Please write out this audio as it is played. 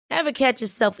Ever catch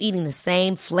yourself eating the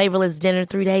same flavorless dinner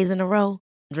 3 days in a row?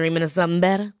 Dreaming of something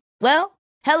better? Well,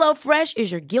 HelloFresh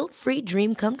is your guilt-free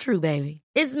dream come true, baby.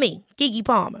 It's me, Keke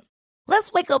Palmer.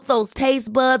 Let's wake up those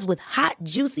taste buds with hot,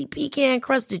 juicy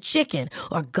pecan-crusted chicken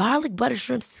or garlic butter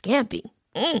shrimp scampi.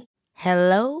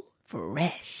 Hello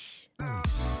Fresh.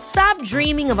 Stop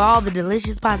dreaming of all the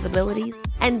delicious possibilities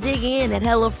and dig in at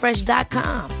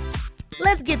HelloFresh.com.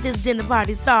 Let's get this dinner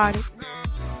party started.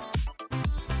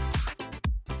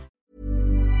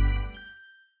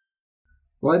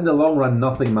 Well, in the long run,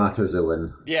 nothing matters,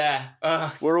 Owen. Yeah.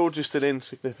 We're all just an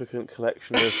insignificant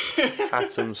collection of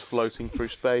atoms floating through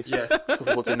space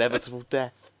towards inevitable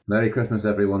death. Merry Christmas,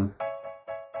 everyone.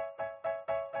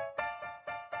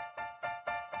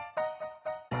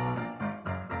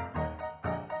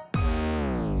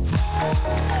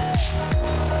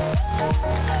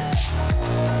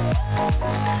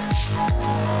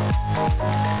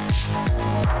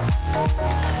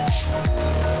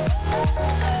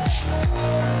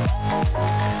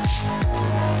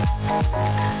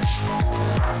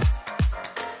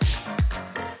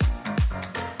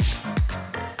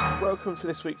 Welcome to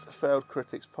this week's Failed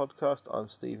Critics podcast. I'm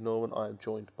Steve Norman. I am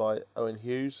joined by Owen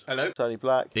Hughes. Hello. Tony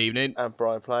Black. Good evening. And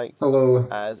Brian Plank. Hello.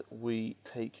 As we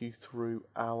take you through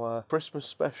our Christmas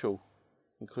special,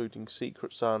 including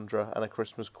Secret Sandra and a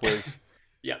Christmas quiz.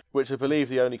 Yeah. Which I believe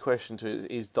the only question to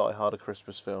it is Die Hard a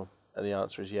Christmas film? And the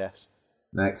answer is yes.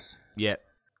 Next. Yeah.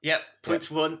 Yep. Points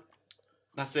won.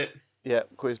 That's it. Yeah,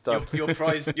 quiz done. Your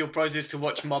prize is to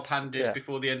watch Mob Handed Yeah.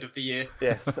 before the end of the year.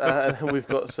 Yes, and we've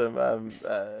got some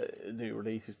new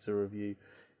releases to review,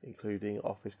 including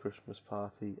Office Christmas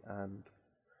Party and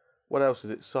what else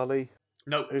is it? Sully.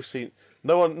 Nope. Who's seen?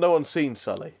 No one's seen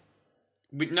Sully.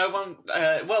 No one.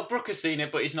 Well, Brooke has seen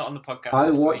it, but he's not on the podcast. I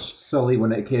this watched Sully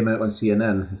when it came out on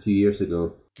CNN a few years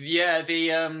ago. week. Yeah,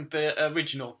 the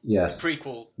original. Yes. The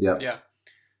prequel. Yep.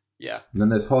 Yeah. And then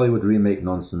there's Hollywood remake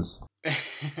nonsense.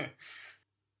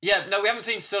 Yeah, no, we haven't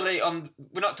seen Sully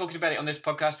we're not talking about it on this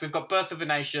podcast. We've got Birth of a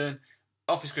Nation,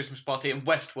 Office Christmas Party, and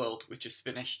Westworld, which is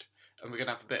finished. And we're going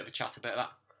to have a bit of a chat about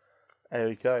that. There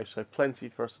we go. So plenty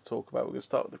for us to talk about. We're going to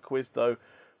start with the quiz, though,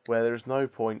 where there's no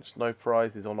points, no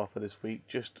prizes on offer this week.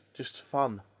 Just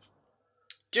fun.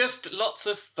 Just lots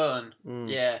of fun.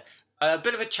 Yeah. A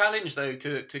bit of a challenge, though,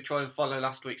 to try and follow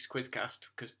last week's quizcast,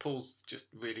 because Paul's just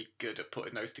really good at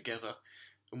putting those together.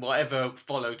 And whatever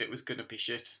followed it was going to be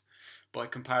shit by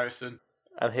comparison.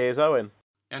 And here's Owen.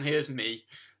 And here's me.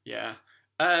 Yeah.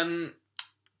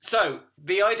 So,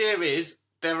 the idea is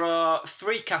there are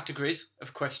 3 categories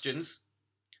of questions.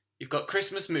 You've got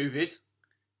Christmas movies,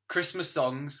 Christmas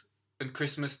songs, and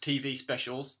Christmas TV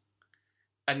specials.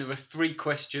 And there are 3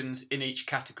 questions in each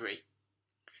category.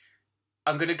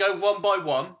 I'm going to go one by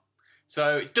one.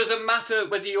 So, it doesn't matter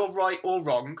whether you're right or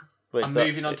wrong. But I'm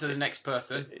moving on to the next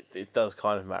person. It does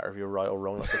kind of matter if you're right or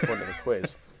wrong. That's the point of the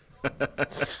quiz.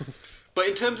 But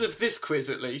in terms of this quiz,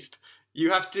 at least,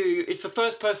 you have to... It's the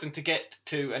first person to get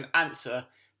to and answer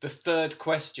the 3rd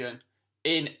question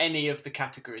in any of the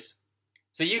categories.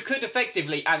 So you could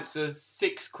effectively answer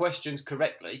 6 questions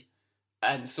correctly,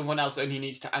 and someone else only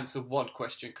needs to answer 1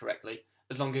 question correctly,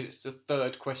 as long as it's the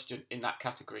 3rd question in that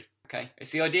category. Okay?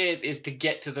 It's the idea is to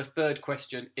get to the 3rd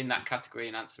question in that category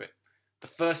and answer it. The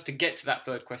first to get to that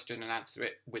 3rd question and answer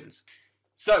it wins.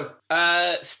 So,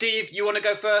 Steve, you want to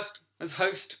go first as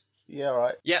host? Yeah,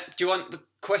 right. Yeah. Do you want the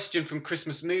question from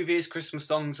Christmas movies, Christmas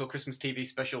songs, or Christmas TV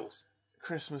specials?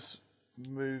 Christmas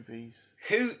movies.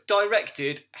 Who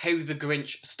directed How the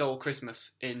Grinch Stole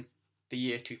Christmas in the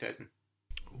year 2000?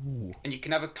 Ooh. And you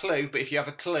can have a clue, but if you have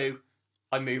a clue,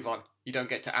 I move on. You don't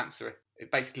get to answer it. It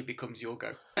basically becomes your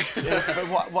go. Yeah,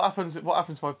 but what happens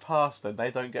if I pass then? They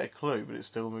don't get a clue, but it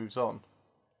still moves on.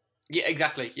 Yeah,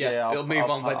 exactly. Yeah, it'll move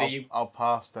on whether you... I'll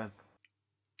pass then.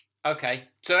 Okay,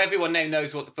 so everyone now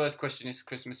knows what the first question is for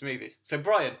Christmas movies. So,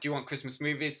 Brian, do you want Christmas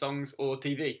movies, songs, or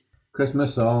TV?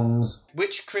 Christmas songs.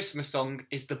 Which Christmas song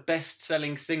is the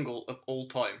best-selling single of all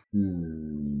time?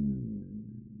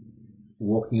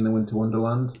 Walking in a Winter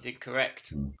Wonderland. Is it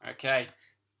correct? Okay.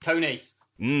 Tony,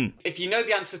 Mm. if you know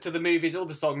the answer to the movies or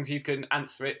the songs, you can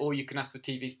answer it, or you can ask for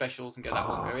TV specials and get that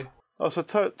one going. Oh, so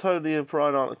Tony and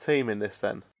Brian aren't a team in this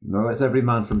then? No, it's every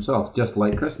man for himself, just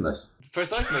like Christmas.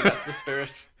 Precisely, that's the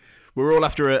spirit. We're all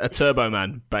after a Turbo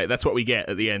Man, but that's what we get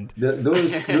at the end.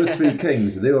 Those 3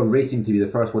 kings, they were racing to be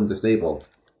the first one to stable.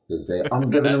 They say,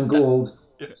 I'm giving them gold.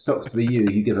 Sucks to be you.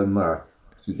 You give them myrrh.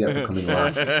 You get for coming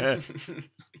last.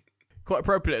 Quite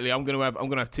appropriately, I'm gonna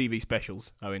have TV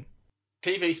specials, Owen.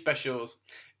 TV specials.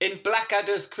 In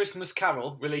Blackadder's Christmas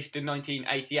Carol, released in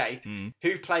 1988,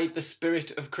 who played the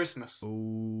Spirit of Christmas?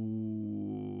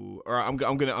 Ooh, All right, I'm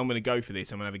gonna go for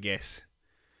this. I'm gonna have a guess.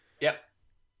 Yep.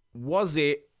 Was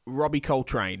it Robbie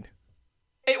Coltrane?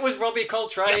 It was Robbie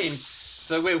Coltrane. Yes!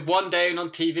 So we're one down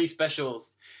on TV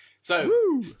specials. So,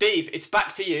 Woo! Steve, it's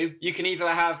back to you. You can either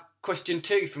have question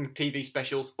 2 from TV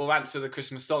specials or answer the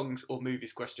Christmas songs or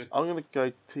movies question. I'm going to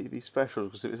go TV special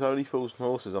because if it's only Fools and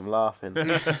Horses, I'm laughing.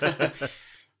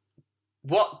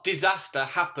 What disaster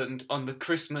happened on the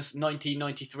Christmas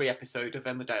 1993 episode of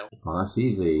Emmerdale? Oh, that's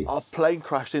easy. Our plane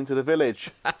crashed into the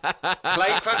village.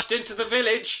 Plane crashed into the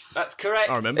village. That's correct.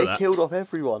 I remember It that. killed off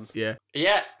everyone. Yeah.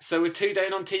 Yeah, so we're 2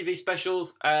 down on TV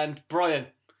specials. And Brian,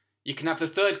 you can have the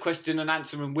third question and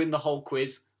answer and win the whole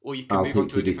quiz, or you can I'll move on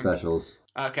pick to a TV different. specials.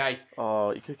 Okay.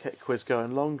 Oh, you could get a quiz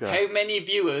going longer. How many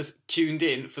viewers tuned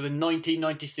in for the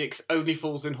 1996 Only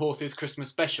Fools and Horses Christmas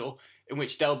special, in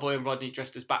which Del Boy and Rodney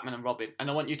dressed as Batman and Robin? And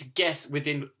I want you to guess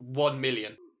within 1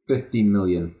 million. 15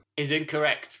 million. Is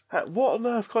incorrect. What on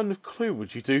earth kind of clue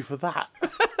would you do for that?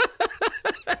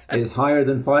 It's higher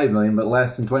than 5 million, but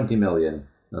less than 20 million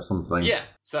or something. Yeah.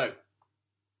 So,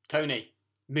 Tony,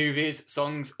 movies,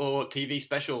 songs, or TV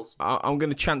specials? I'm going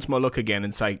to chance my luck again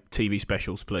and say TV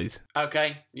specials, please.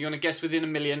 Okay. You want to guess within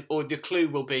 1 million, or the clue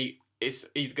will be it's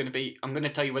either going to be I'm going to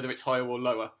tell you whether it's higher or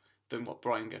lower than what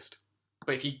Brian guessed.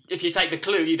 But if you take the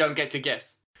clue, you don't get to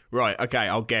guess. Right. Okay.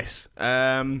 I'll guess.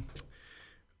 I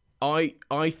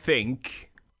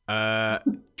think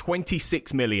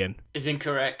 26 million. Is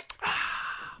incorrect.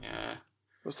 Yeah.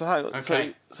 So hang on.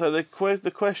 Okay. So the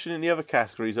question in the other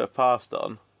categories that I've passed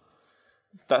on,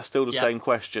 that's still the Yeah. same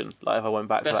question. Like if I went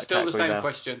back That's to that still the category same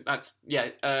now.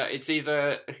 question. It's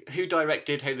either who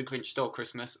directed How the Grinch Stole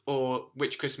Christmas or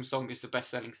which Christmas song is the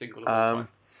best-selling single of all time.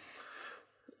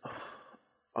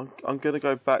 I'm going to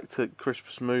go back to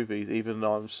Christmas movies, even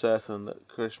though I'm certain that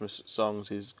Christmas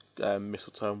songs is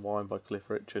Mistletoe and Wine by Cliff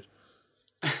Richard.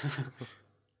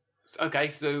 Okay,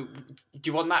 so do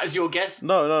you want that as your guess?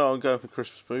 No, I'm going for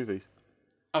Christmas movies.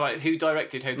 All right, who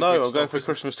directed How the Grinch No, I'm Stole going for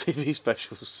Christmas? Christmas TV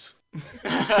specials.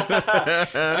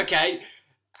 Okay,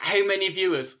 how many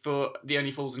viewers for the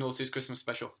Only Fools and Horses Christmas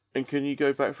special? And can you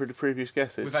go back through the previous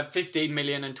guesses? We've had 15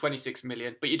 million and 26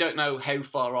 million, but you don't know how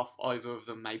far off either of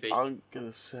them may be. I'm going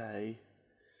to say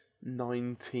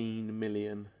 19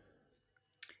 million.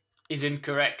 Is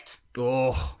incorrect.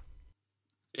 Oh.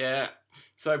 Yeah.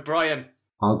 So, Brian.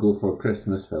 I'll go for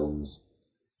Christmas films.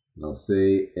 And I'll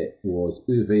say it was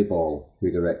Uwe Ball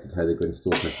who directed How the Grinch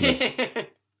Stole Christmas.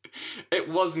 It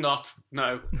was not.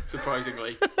 No,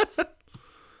 surprisingly.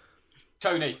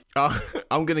 Tony.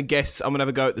 I'm going to guess. I'm going to have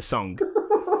a go at the song.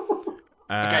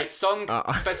 Okay, song.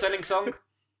 Best-selling song?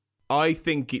 I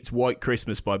think it's White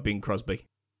Christmas by Bing Crosby.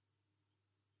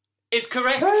 Is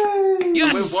correct. Hey!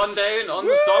 Yes! We're one down on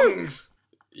the songs.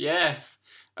 Yes.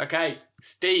 Okay,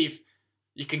 Steve,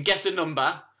 you can guess a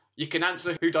number. You can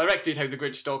answer who directed How the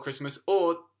Grinch Stole Christmas,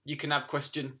 or you can have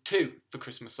question 2 for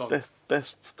Christmas songs.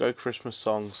 Let's go Christmas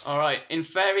songs. All right. In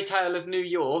Fairy Tale of New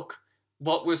York,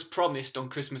 what was promised on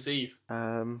Christmas Eve?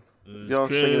 You're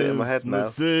singing it in my head now.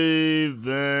 Eve,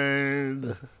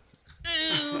 then.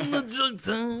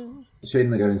 Shane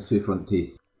McGowan's Two Front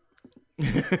Teeth.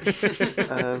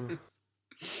 I'm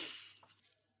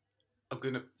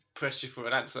going to press you for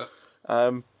an answer.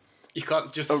 Um, You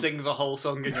can't just sing the whole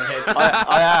song in your head.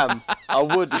 I am. I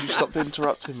would if you stopped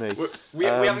interrupting me. We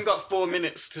haven't got 4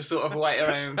 minutes to sort of wait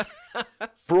around.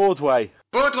 Broadway.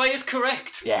 Broadway is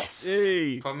correct. Yes.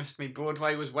 Hey. Promised me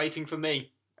Broadway was waiting for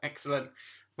me. Excellent.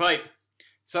 Right.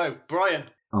 So, Brian,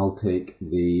 I'll take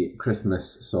the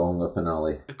Christmas song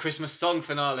finale. the Christmas song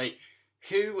finale.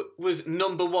 Who was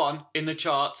number 1 in the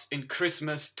charts in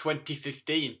Christmas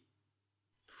 2015?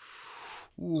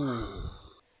 Ooh.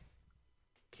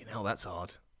 Hell, that's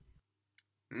hard.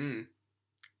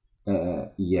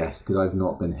 Yes, because I've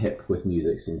not been hip with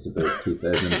music since about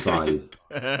 2005.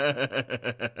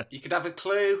 You could have a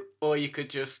clue, or you could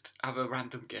just have a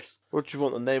random guess. What do you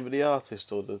want, the name of the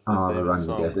artist or the Ah, name the of the random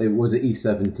song? guess. It was at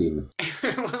E17.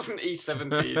 It wasn't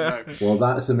E17, no. Well,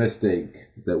 that's a mistake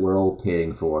that we're all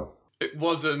paying for. It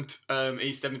wasn't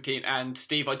E17. And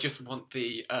Steve, I just want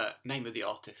the name of the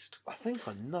artist. I think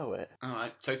I know it. All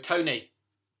right. So, Tony,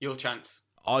 your chance.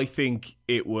 I think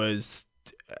it was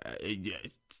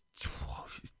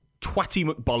Twatty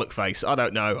McBollockface. I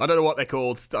don't know. I don't know what they're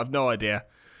called. I've no idea.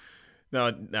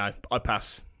 No, I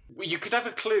pass. Well, you could have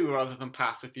a clue rather than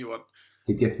pass if you want.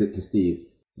 To gift it to Steve.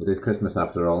 It is Christmas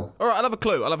after all. All right, I'll have a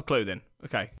clue then.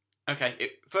 Okay.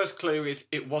 Okay. First clue is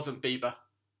it wasn't Bieber.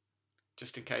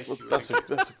 Just in case. Well, you were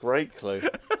that's a great clue.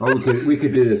 Oh, we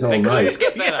could do this all the clues night.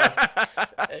 get better.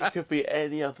 It could be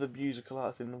any other musical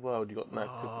artist in the world.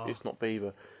 It's not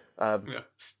Bieber. Yeah.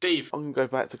 Steve. I'm going to go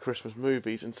back to Christmas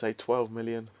movies and say 12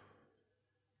 million.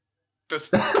 That's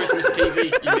Christmas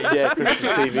TV, you mean? Yeah,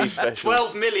 Christmas TV specials.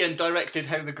 12 million directed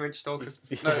How the Grinch Stole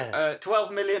Christmas. No,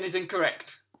 12 million is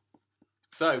incorrect.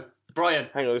 So, Brian.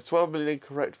 Hang on, is 12 million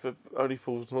incorrect for Only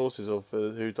Fools and Horses or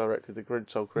for who directed The Grinch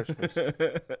Stole Christmas?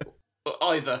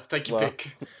 Either. Take your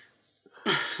pick.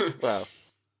 Well.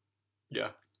 Yeah.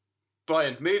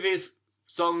 Brian, movies,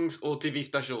 songs, or TV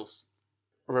specials?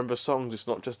 Remember, songs, it's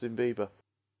not Justin Bieber.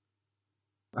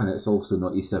 And it's also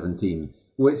not E17,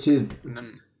 which is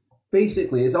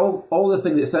basically it's all the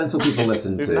thing that sensible people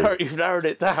listen to. You've narrowed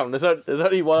it down. There's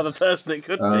only one other person it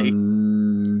could be.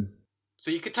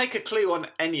 So you could take a clue on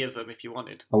any of them if you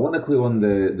wanted. I want a clue on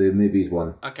the movies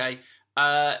one. Okay.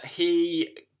 Oh,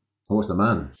 what's the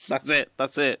man?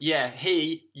 That's it. Yeah,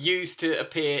 he used to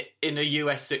appear in a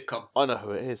US sitcom. I know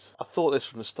who it is. I thought this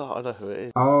from the start. I know who it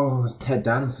is. Oh, it's Ted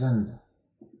Danson.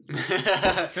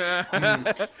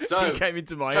 So, he came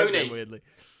into my Tony. head then, weirdly.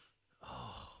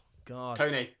 Oh God,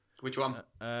 Tony, which one?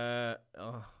 Right,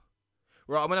 I'm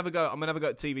gonna have a go. I'm gonna have a go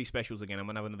at TV specials again. I'm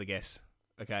gonna have another guess.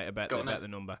 Okay, about the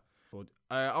number.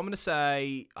 I'm gonna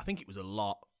say I think it was a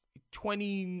lot.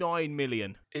 29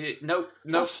 million. No,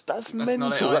 that's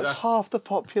mental. That's half the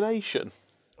population.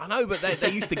 I know, but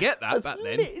they used to get that back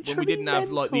then when we didn't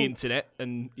have like the internet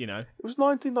and It was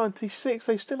 1996.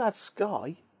 They still had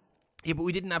Sky. Yeah, but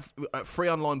we didn't have free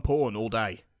online porn all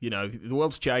day. The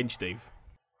world's changed, Steve.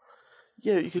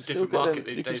 Yeah, you can still get them.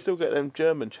 You can still get them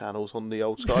German channels on the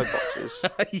old Sky boxes.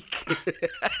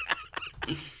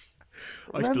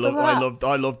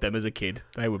 I loved them as a kid.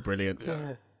 They were brilliant.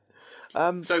 Yeah.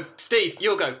 So, Steve,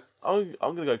 you'll go. I'm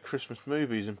going to go Christmas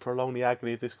movies and prolong the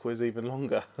agony of this quiz even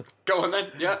longer. Go on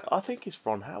then. Yeah. I think it's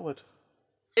Ron Howard.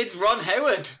 It's Ron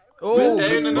Howard. Oh, we're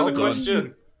down another well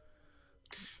question.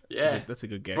 Yeah, that's a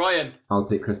good guess. Brian. I'll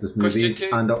take Christmas Question movies, 2.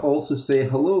 and I'll also say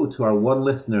hello to our one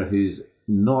listener who's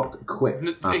not quit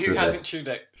after Who hasn't this. tuned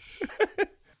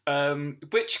out.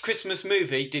 Which Christmas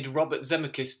movie did Robert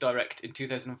Zemeckis direct in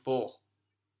 2004?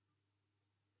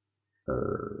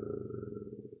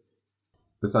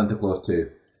 The Santa Claus 2.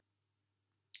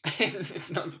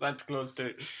 It's not Santa Claus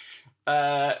 2.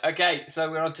 Okay,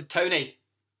 so we're on to Tony.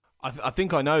 I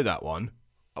think I know that one.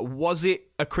 Was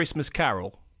it A Christmas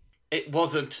Carol? It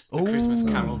wasn't A Christmas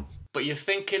Carol, but you're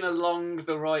thinking along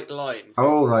the right lines.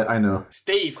 Oh, right, I know.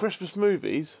 Steve. Christmas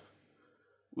movies?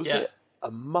 Was it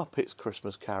a Muppets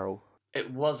Christmas Carol?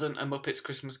 It wasn't a Muppets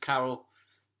Christmas Carol.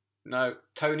 No,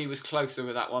 Tony was closer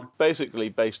with that one. Basically,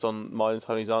 based on mine and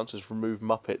Tony's answers, remove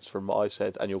Muppets from what I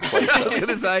said, and you're closer. I was going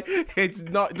to say,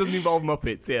 it doesn't involve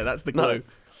Muppets. Yeah, that's the clue.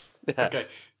 No. Yeah. Okay.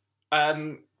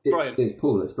 Brian. It's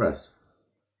Polar Express.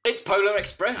 It's Polar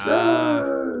Express.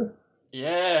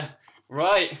 Yeah,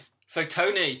 right. So,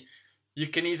 Tony, you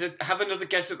can either have another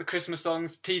guess at the Christmas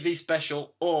songs, TV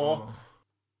special, or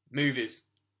movies,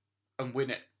 and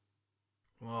win it.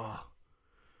 Oh.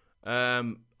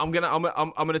 I'm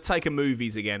gonna take a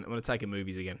movies again. It's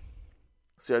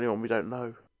the only one we don't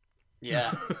know.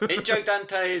 Yeah. In Joe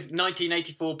Dante's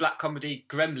 1984 black comedy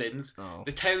Gremlins,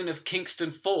 the town of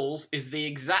Kingston Falls is the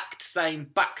exact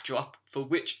same backdrop for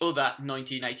which other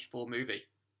 1984 movie?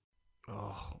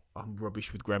 Oh, I'm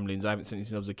rubbish with Gremlins. I haven't seen it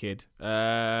since I was a kid.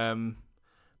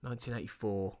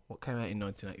 1984. What came out in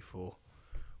 1984?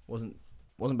 Wasn't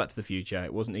Back to the Future.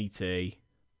 It wasn't E.T.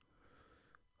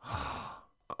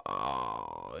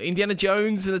 Indiana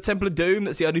Jones and the Temple of Doom.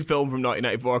 That's the only film from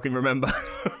 1984 I can remember.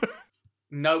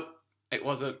 Nope, it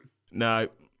wasn't. No.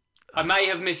 I may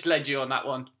have misled you on that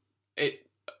one. It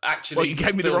actually you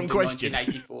gave me the wrong question.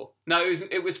 1984. No,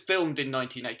 it was filmed in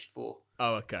 1984.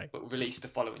 Oh, okay. But released the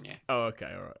following year. Oh,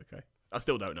 okay. All right. Okay. I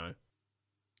still don't know.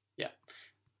 Yeah.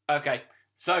 Okay,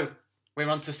 so we're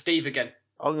on to Steve again.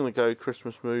 I'm going to go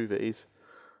Christmas movies.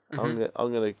 Mm-hmm.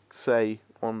 I'm going to say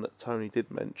one that Tony did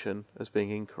mention as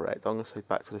being incorrect. I'm going to say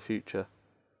Back to the Future.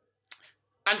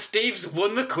 And Steve's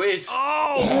won the quiz.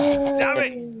 Oh, damn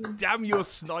it. Damn your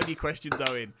snidey questions,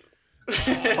 Owen.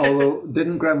 Although,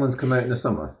 didn't Gremlins come out in the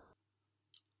summer?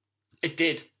 It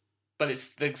did, but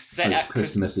it's set at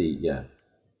Christmas Eve, yeah.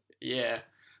 Yeah.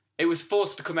 It was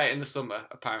forced to come out in the summer,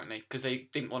 apparently, because they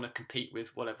didn't want to compete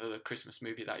with whatever the Christmas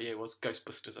movie that year was,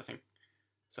 Ghostbusters, I think.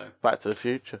 So Back to the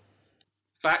Future.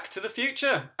 Back to the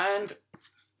Future. And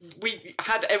we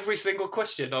had every single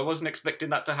question. I wasn't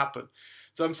expecting that to happen.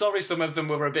 So I'm sorry some of them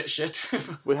were a bit shit.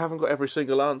 We haven't got every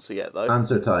single answer yet, though.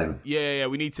 Answer time. Yeah,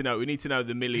 we need to know. We need to know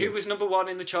the million. Who was number one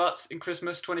in the charts in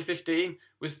Christmas 2015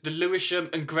 was the Lewisham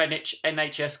and Greenwich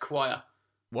NHS Choir.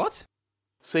 What?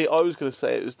 See, I was going to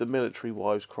say it was the Military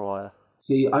Wives Choir.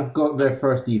 See, I've got their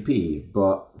first EP,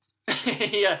 but...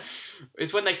 Yeah,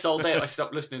 it's when they sold out I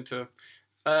stopped listening to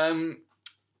them.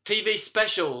 TV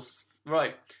specials.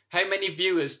 Right. How many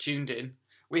viewers tuned in?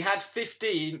 We had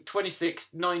 15,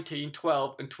 26, 19,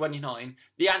 12, and 29.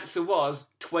 The answer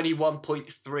was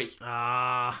 21.3.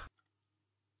 Ah.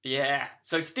 Yeah.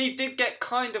 So Steve did get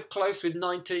kind of close with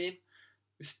 19.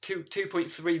 It's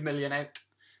 2.3 million out.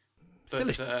 Still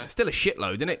a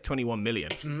shitload, isn't it? 21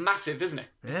 million. It's massive, isn't it?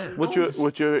 Yeah. Would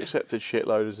you accept a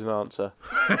shitload as an answer?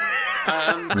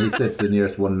 He said the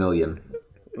nearest 1 million.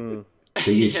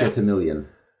 So you said a million.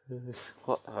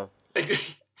 What?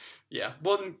 Yeah,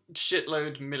 one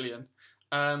shitload million.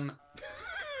 No,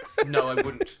 I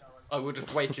wouldn't. I would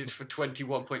have waited for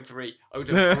 21.3. I would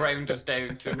have ground us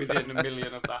down to within a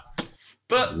million of that.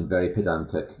 But Very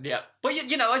pedantic. yeah, but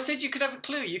you know, I said you could have a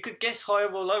clue. You could guess higher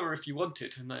or lower if you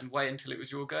wanted, and then wait until it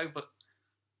was your go. But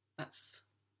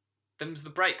them's the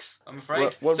breaks, I'm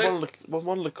afraid. One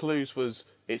of the clues was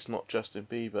it's not Justin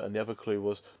Bieber, and the other clue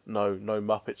was no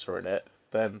Muppets are in it.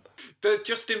 Then the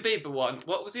Justin Bieber one.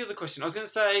 What was the other question? I was going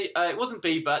to say it wasn't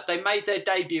Bieber. They made their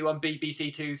debut on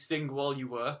BBC Two's Sing While You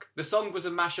Work. The song was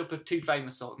a mashup of two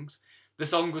famous songs. The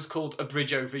song was called A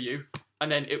Bridge Over You,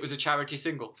 and then it was a charity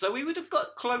single. So we would have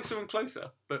got closer and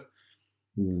closer, but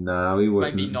no, we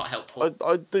wouldn't. maybe not helpful.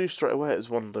 I knew straight away it was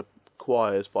one of the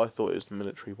choirs, but I thought it was the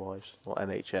Military Wives or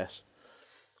NHS.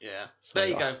 Yeah. So, There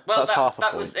you go. Well, that's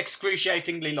that was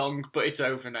excruciatingly long, but it's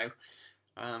over now.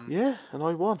 Yeah, and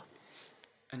I won.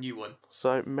 And you won.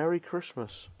 So, Merry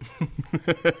Christmas.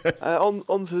 On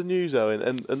to the news, Owen,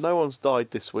 and no one's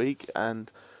died this week,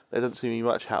 and there doesn't seem to be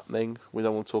much happening. We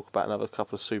don't want to talk about another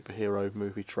couple of superhero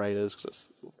movie trailers, because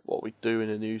that's what we do in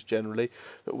the news generally.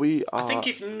 But I think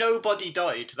if nobody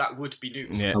died, that would be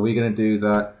news. Yeah. Are we going to do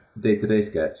that day-to-day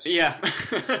sketch? Yeah.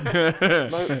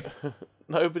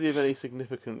 Nobody of any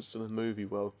significance in the movie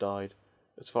world died,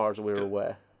 as far as we're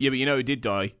aware. Yeah, but you know who did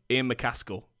die? Ian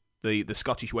McCaskill, the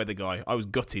Scottish weather guy. I was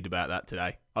gutted about that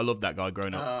today. I loved that guy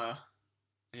growing up.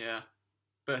 Yeah.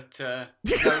 But no,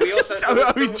 we also...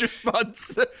 Owen's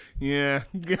response. Yeah.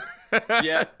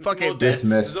 Yeah. Fucking deaths.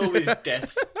 dismissed. There's always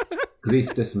deaths.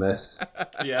 Grief dismissed.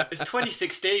 Yeah. It's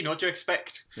 2016. What do you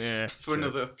expect? Yeah. For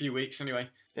another few weeks, anyway.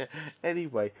 Yeah.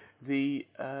 Anyway, the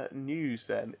news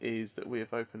then is that we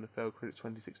have opened the Failed Critics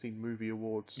 2016 Movie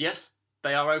Awards. Yes,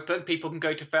 they are open. People can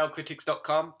go to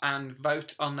failcritics.com and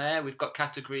vote on there. We've got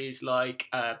categories like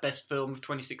Best Film of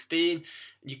 2016.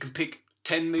 You can pick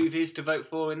 10 movies to vote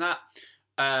for in that.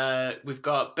 We've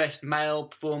got Best Male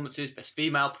Performances, Best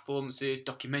Female Performances,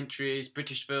 Documentaries,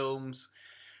 British Films,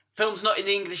 Films Not in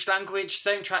the English Language,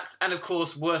 Soundtracks, and of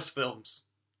course Worst Films,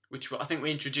 which I think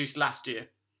we introduced last year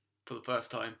for the first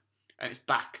time, and it's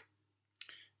back.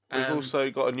 We've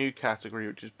also got a new category,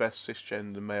 which is Best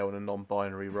Cisgender Male in a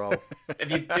Non-Binary Role.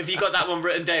 Have you got that one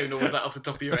written down, or was that off the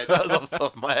top of your head? That was off the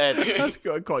top of my head. That's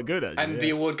quite good, actually. And the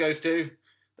award goes to...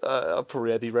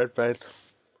 Probably Eddie Redmayne.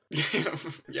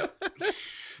 Yep.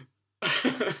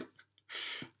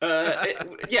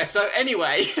 So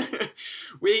anyway,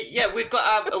 we've got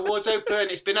our awards open.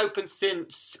 It's been open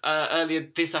since earlier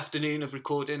this afternoon of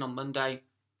recording on Monday.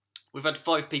 We've had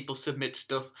 5 people submit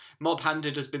stuff. Mob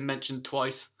Handed has been mentioned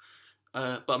twice,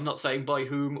 but I'm not saying by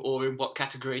whom or in what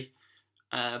category,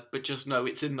 but just know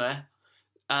it's in there.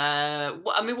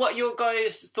 What are your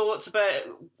guys' thoughts about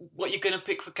what you're going to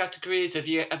pick for categories? Have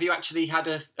you actually had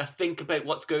a think about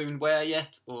what's going where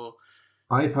yet? Or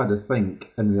I've had a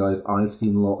think and realised I've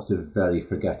seen lots of very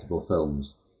forgettable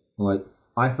films. Like,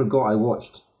 I forgot I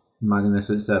watched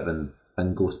Magnificent Seven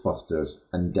and Ghostbusters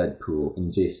and Deadpool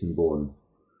and Jason Bourne.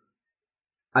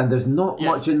 And there's not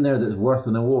much in there that's worth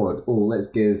an award. Oh, let's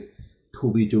give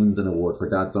Toby Jones an award for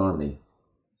Dad's Army.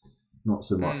 Not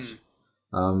so much.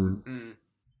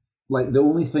 Like, the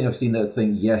only thing I've seen that I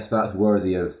think, yes, that's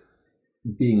worthy of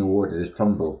being awarded is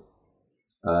Trumbull,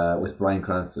 with Bryan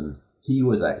Cranston. He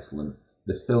was excellent.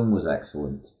 The film was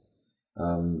excellent.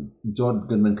 John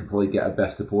Goodman could probably get a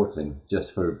Best Supporting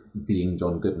just for being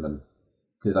John Goodman,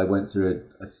 because I went through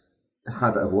a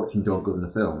habit of watching John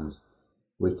Goodman films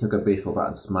where he took a baseball bat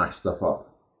and smashed stuff up.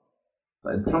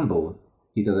 But in Trumbull,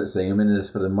 he does it saying, I'm in this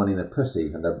for the money and the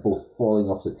pussy, and they're both falling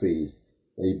off the trees.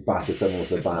 And he bashes them with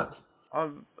the bat.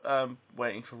 I'm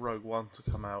waiting for Rogue One to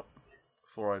come out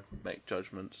before I make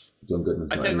judgments. John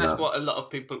Goodman's I not think in that's that. what a lot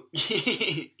of people...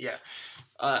 yeah.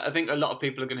 I think a lot of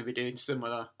people are going to be doing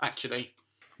similar, actually.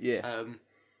 Yeah.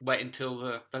 Wait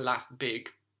until the last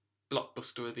big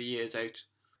blockbuster of the year's out.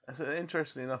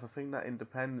 Interestingly enough, I think that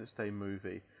Independence Day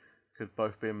movie could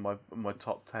both be in my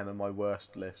top 10 and my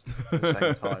worst list at the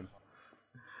same time.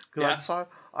 Because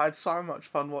I had so much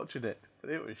fun watching it, but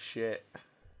it was shit.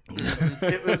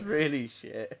 It was really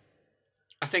shit.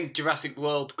 I think Jurassic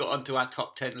World got onto our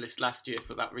top 10 list last year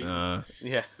for that reason.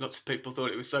 Yeah. Lots of people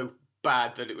thought it was so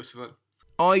bad that it was fun.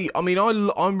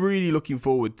 I'm really looking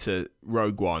forward to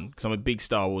Rogue One because I'm a big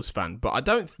Star Wars fan, but I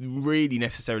don't really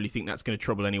necessarily think that's going to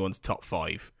trouble anyone's top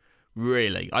 5.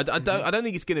 Really, I don't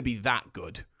think it's going to be that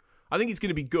good. I think it's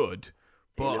going to be good,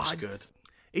 but it looks good.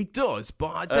 It does, but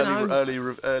I don't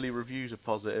know. Early reviews are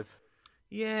positive.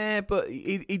 Yeah, but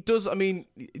it does. I mean,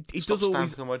 it Stop does always.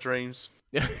 stamping on my dreams.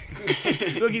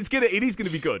 Look, it is gonna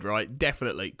be good, right?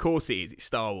 Definitely, of course it is. It's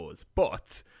Star Wars,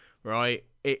 but right,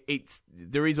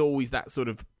 there is always that sort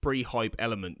of pre-hype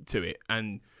element to it,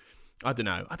 and I don't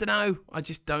know. I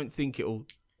just don't think it'll.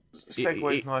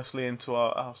 Segues nicely into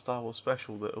our Star Wars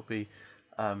special that'll be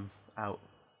out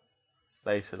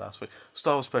later last week.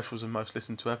 Star Wars special was the most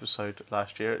listened to episode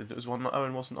last year. It was one that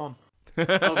Owen wasn't on.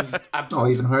 I was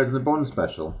even heard of the Bond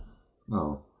special.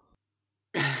 Oh.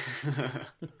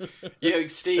 You,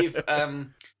 Steve,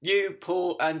 you,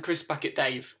 Paul, and Chris Bucket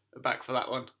Dave are back for that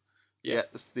one. Yeah,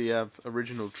 it's the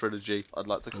original trilogy, I'd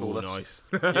like to call it. Nice.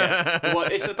 Yeah. Well,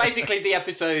 it's basically the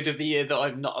episode of the year that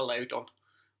I'm not allowed on.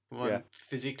 I'm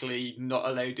physically not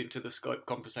allowed into the Skype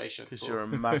conversation. Because you're a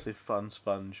massive fun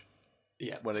sponge.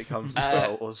 Yeah. When it comes to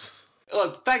Star Wars. Oh,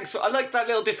 thanks. I like that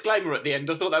little disclaimer at the end.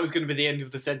 I thought that was going to be the end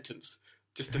of the sentence.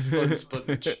 Just a fun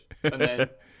sponge. And then...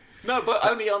 No, but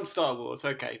only on Star Wars.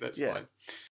 Okay, that's fine.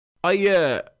 I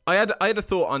had a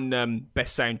thought on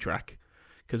best soundtrack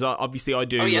because obviously I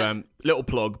do little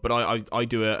plug, but I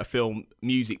do a film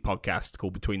music podcast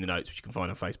called Between the Notes, which you can find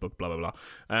on Facebook. Blah blah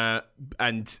blah.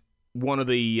 And one of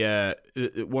the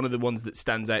ones that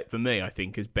stands out for me, I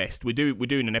think, as best. We're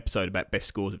doing an episode about best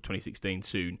scores of 2016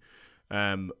 soon,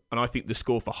 and I think the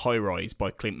score for High Rise by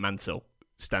Clint Mansell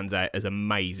stands out as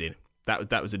amazing.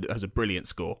 That was a brilliant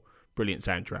score, brilliant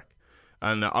soundtrack.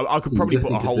 And I could probably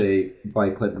put a whole... say by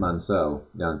Clint Mansell,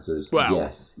 the answer is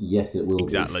yes. Yes, it will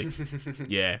exactly. be.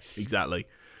 Yeah, exactly.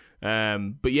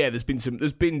 But yeah, there's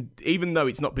been, even though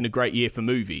it's not been a great year for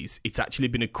movies, it's actually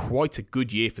been quite a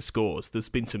good year for scores. There's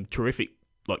been some terrific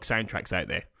soundtracks out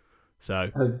there.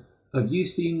 So have you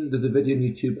seen the video on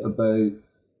YouTube about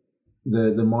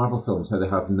the Marvel films, how they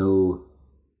have no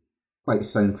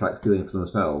soundtrack feeling for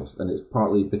themselves, and it's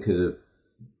partly because of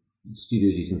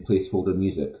studios using placeholder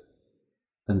music.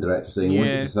 And director saying, "I want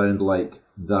it to sound like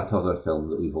that other film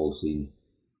that we've all seen."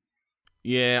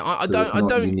 Yeah, I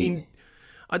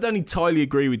don't entirely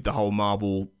agree with the whole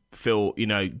Marvel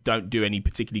don't do any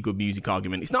particularly good music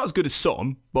argument. It's not as good as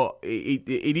some, but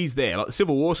it is there. Like the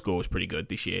Civil War score was pretty good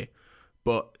this year,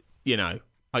 but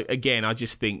I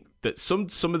just think that some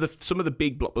of the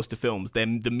big blockbuster films,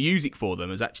 the music for them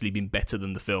has actually been better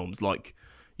than the films. Like.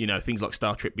 Things like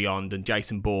Star Trek Beyond and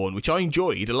Jason Bourne, which I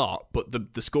enjoyed a lot, but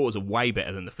the scores are way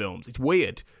better than the films. It's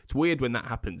weird. It's weird when that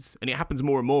happens. And it happens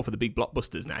more and more for the big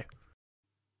blockbusters now.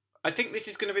 I think this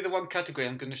is going to be the one category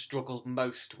I'm going to struggle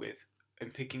most with in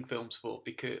picking films for,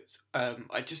 because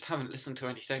I just haven't listened to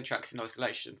any soundtracks in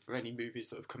isolation for any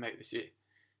movies that have come out this year.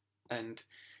 And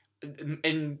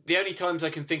in the only times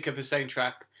I can think of a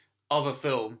soundtrack of a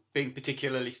film being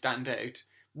particularly stand out...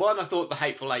 One, I thought the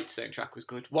Hateful Eight soundtrack was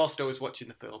good whilst I was watching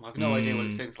the film. I have no idea what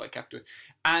it sounds like afterwards.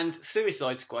 And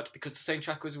Suicide Squad, because the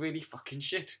soundtrack was really fucking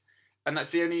shit. And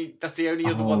that's the only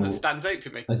other one that stands out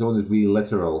to me. That's the one that's really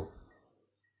literal.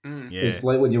 Yeah. It's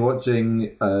like when you're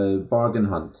watching Bargain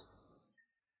Hunt,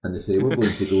 and they say, we're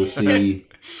going to go see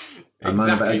a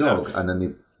man about a dog, and then they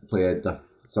play a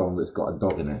song that's got a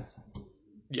dog in it.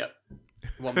 Yep.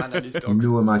 One man and his dog.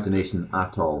 No imagination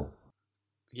at all.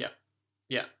 Yep.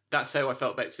 Yeah. That's how I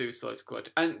felt about Suicide Squad.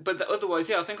 But otherwise,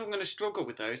 I think I'm going to struggle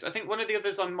with those. I think one of the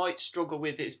others I might struggle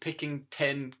with is picking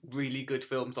 10 really good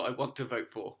films that I want to vote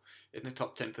for in the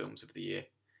top 10 films of the year.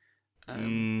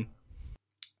 And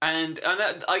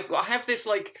I have this,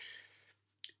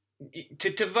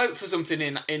 to vote for something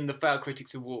in the Fail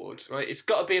Critics Awards, right? It's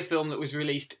got to be a film that was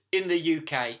released in the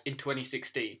UK in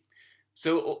 2016.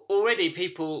 So already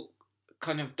people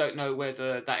kind of don't know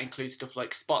whether that includes stuff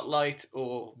like Spotlight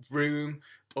or Room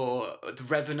or The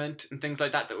Revenant and things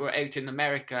like that were out in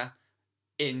America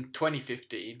in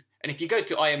 2015. And if you go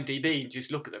to IMDb and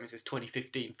just look at them, it says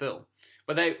 2015 film.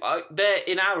 But they're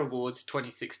in our awards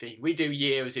 2016. We do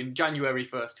years in January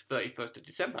 1st to 31st of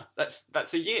December.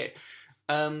 That's a year.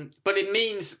 But it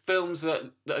means films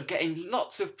that are getting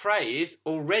lots of praise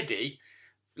already,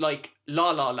 like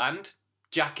La La Land,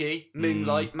 Jackie,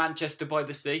 Moonlight, Manchester by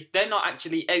the Sea. They're not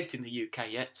actually out in the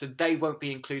UK yet, so they won't be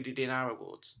included in our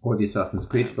awards. Or the Assassin's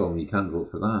Creed film, you can't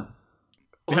vote for that.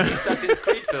 Or the Assassin's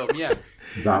Creed film, yeah.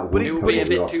 That but it will be a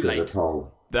bit too late. At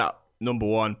all. That, number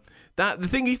one. The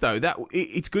thing is, though, that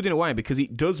it's good in a way because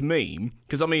it does mean...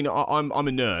 Because, I mean, I'm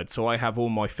a nerd, so I have all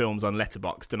my films on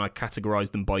Letterboxd and I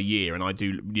categorise them by year and I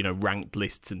do, ranked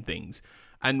lists and things.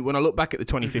 And when I look back at the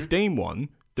 2015 one,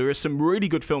 there are some really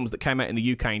good films that came out in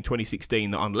the UK in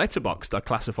 2016 that on Letterboxd I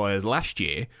classify as last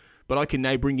year, but I can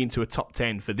now bring into a top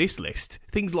 10 for this list.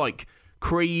 Things like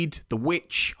Creed, The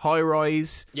Witch, High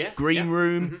Rise, Green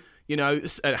Room,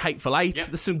 Hateful Eight. Yeah.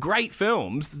 There's some great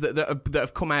films that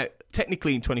have come out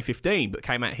technically in 2015, but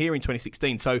came out here in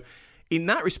 2016. So in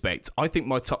that respect, I think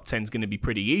my top 10 is going to be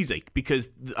pretty easy because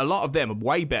a lot of them are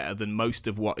way better than most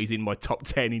of what is in my top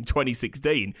 10 in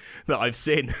 2016 that I've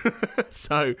seen.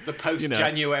 So the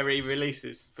post-January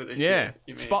releases for this year.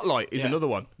 Spotlight is another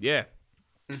one. Yeah.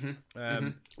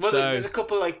 Well, there's a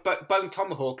couple like Bone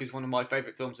Tomahawk is one of my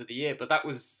favourite films of the year, but that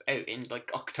was out in like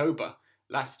October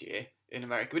last year in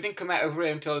America. It didn't come out over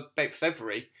here until about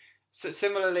February. So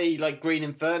similarly, like Green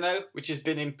Inferno, which has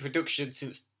been in production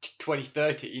since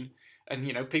 2013,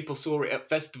 and people saw it at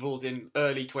festivals in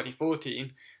early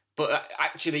 2014, but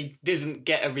actually didn't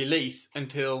get a release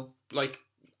until like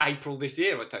April this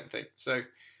year, I don't think. So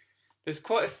there's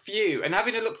quite a few, and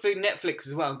having a look through Netflix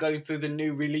as well, going through the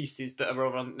new releases that are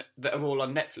all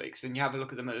on Netflix, and you have a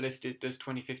look at them listed as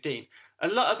 2015. A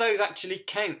lot of those actually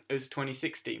count as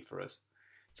 2016 for us.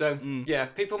 So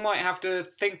people might have to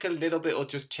think a little bit, or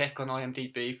just check on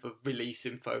IMDb for release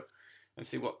info and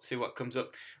see what comes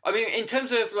up. I mean, in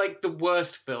terms of like the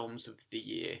worst films of the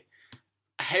year,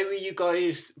 how are you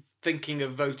guys thinking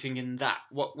of voting in that?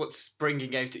 What's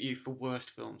springing out at you for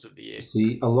worst films of the year?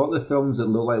 See, a lot of the films that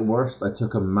look like worst, I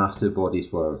took a massive body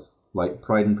swerve. Like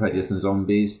Pride and Prejudice and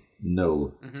Zombies,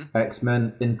 no.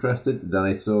 X-Men, interested. Then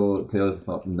I saw trailers and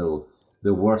thought, no.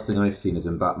 The worst thing I've seen is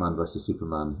in Batman vs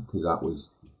Superman, because that was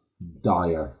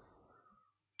dire.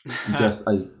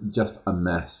 just a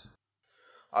mess.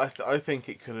 I think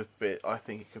it could have been. I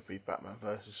think it could be Batman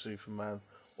vs Superman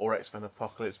or X-Men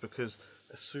Apocalypse, because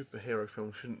a superhero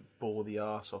film shouldn't bore the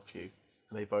arse off you,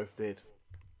 and they both did.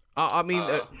 I mean,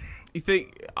 you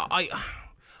think I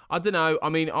don't know. I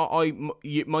mean,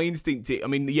 my instinct. I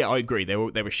mean, yeah, I agree. They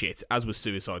were shit, as was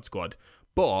Suicide Squad,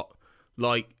 but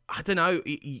like I don't know.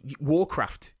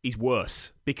 Warcraft is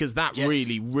worse because that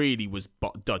really was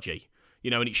dodgy,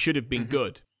 and it should have been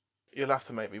good. You'll have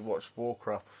to make me watch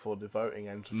Warcraft before the voting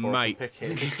ends before I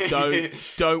can pick it.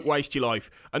 Don't waste your life.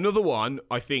 Another one,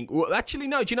 I think. Well, actually,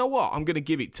 no. Do you know what? I'm going to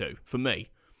give it to for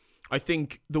me. I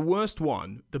think the worst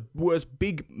one, the worst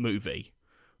big movie,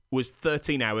 was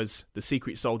 13 Hours: The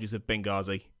Secret Soldiers of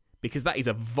Benghazi, because that is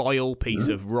a vile piece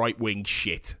of right-wing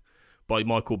shit by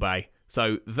Michael Bay.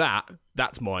 So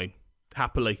that's mine.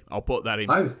 Happily, I'll put that in.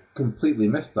 I've completely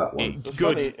missed that one. It's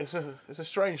good. It's a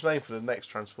strange name for the next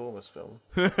Transformers film.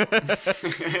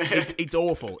 It's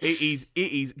awful. It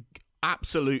is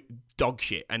absolute dog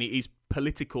shit, and it is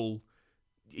political.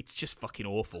 It's just fucking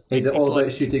awful. Is it all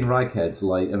about shooting ragheads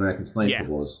like American Sniper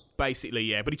was? Basically,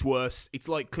 yeah, but it's worse. It's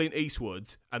like Clint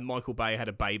Eastwood and Michael Bay had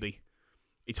a baby.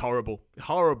 It's horrible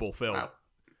film.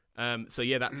 Wow. So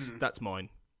yeah, that's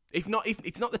mine. If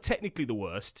it's not technically the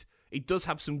worst. It does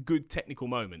have some good technical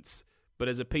moments, but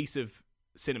as a piece of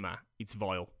cinema, it's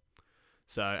vile.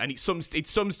 So, and it sums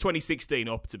 2016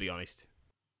 up, to be honest.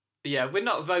 Yeah, we're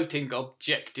not voting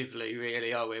objectively,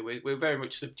 really, are we? We're very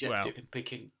much subjective in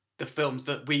picking the films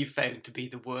that we've found to be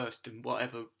the worst and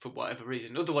for whatever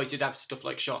reason. Otherwise, you'd have stuff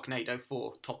like Sharknado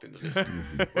 4 topping the list.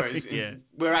 Whereas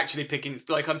we're actually picking,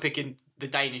 like I'm picking The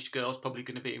Danish Girl's probably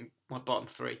going to be in my bottom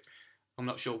 3. I'm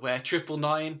not sure where.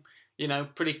 999.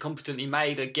 Pretty competently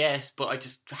made, I guess, but I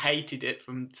just hated it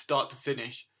from start to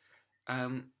finish.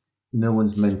 No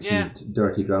one's mentioned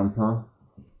Dirty Grandpa,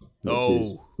 which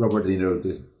is Robert De Niro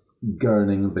just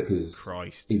gurning because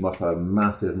he must have a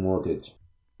massive mortgage.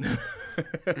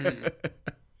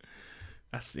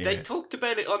 They talked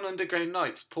about it on Underground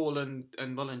Nights, Paul and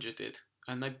Mullinger did,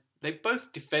 and they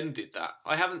both defended that.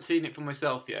 I haven't seen it for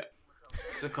myself yet.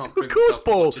 Of course,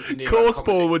 Paul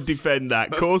would defend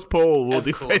that. Of course, Paul will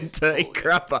defend Dirty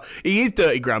Grandpa. He is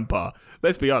Dirty Grandpa.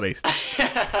 Let's be honest. I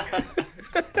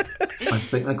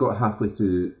think I got halfway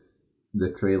through the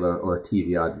trailer or a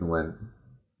TV ad and went,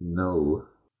 no.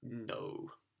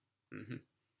 Mm-hmm.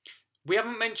 We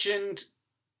haven't mentioned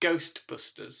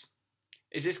Ghostbusters.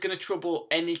 Is this going to trouble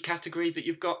any category that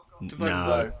you've got to vote?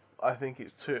 No. I think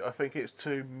it's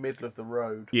too middle of the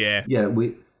road. Yeah. Yeah,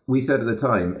 we said at the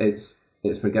time, it's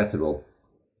forgettable.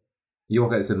 You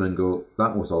walk out of cinema and go,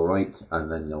 that was all right,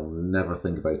 and then you'll never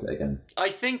think about it again. I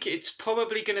think it's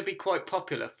probably going to be quite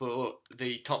popular for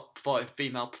the top 5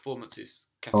 female performances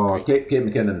category. Oh, Kate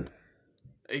McKinnon.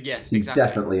 Yes, She's exactly.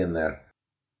 definitely in there.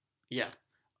 Yeah.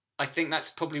 I think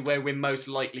that's probably where we're most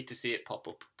likely to see it pop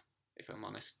up, if I'm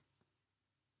honest.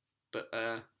 But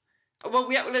Well,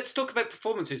 let's talk about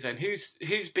performances then. Who's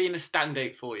been a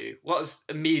standout for you? What's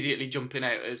immediately jumping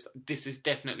out as this is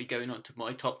definitely going on to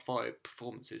my top 5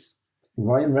 performances?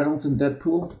 Ryan Reynolds in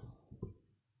Deadpool.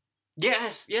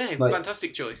 Yes, yeah,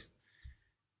 fantastic choice.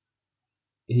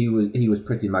 He was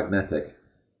pretty magnetic,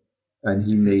 and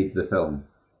he made the film.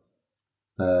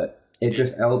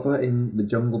 Idris Elba in The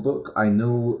Jungle Book. I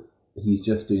know he's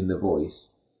just doing the voice,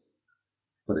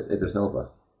 but it's Idris Elba.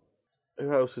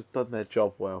 Who else has done their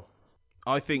job well?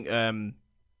 I think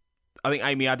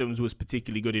Amy Adams was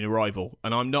particularly good in Arrival,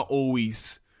 and I'm not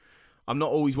always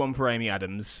one for Amy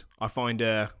Adams. I find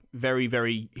her very,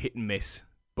 very hit and miss.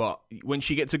 But when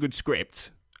she gets a good script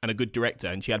and a good director,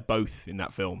 and she had both in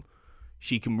that film,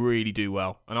 she can really do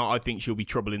well. And I think she'll be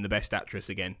troubling the Best Actress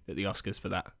again at the Oscars for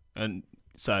that. And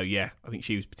so, yeah, I think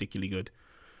she was particularly good.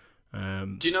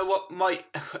 Do you know what might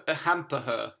hamper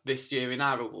her this year in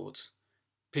our awards?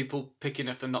 People picking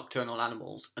her for Nocturnal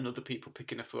Animals and other people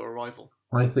picking her for Arrival.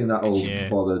 I think that'll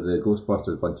bother the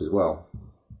Ghostbusters bunch as well.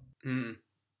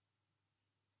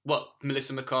 What,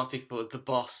 Melissa McCarthy for The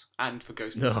Boss and for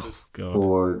Ghostbusters? Oh, God.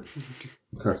 Or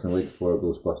Kirsten Wiig for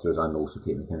Ghostbusters and also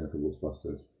Kate McKinnon for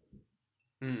Ghostbusters.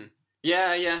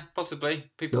 Yeah,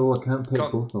 possibly. People I can't pick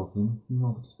both of them. No,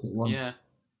 I'll just pick one. Yeah.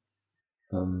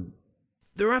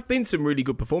 There have been some really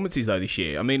good performances, though, this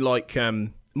year. I mean, like...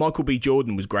 Michael B.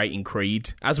 Jordan was great in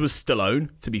Creed, as was Stallone.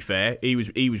 To be fair, he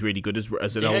was really good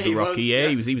as an older Rocky.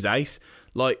 He was ace.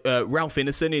 Like Ralph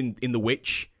Ineson in The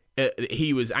Witch,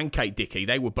 he was, and Kate Dickie.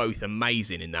 They were both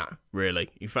amazing in that. Really,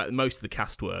 in fact, most of the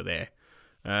cast were there.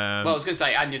 Well, I was going to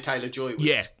say Anya Taylor-Joy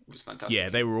was fantastic. Yeah,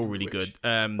 they were all really good.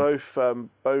 Both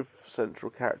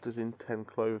central characters in 10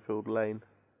 Cloverfield Lane.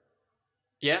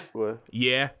 Yeah. Were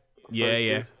yeah.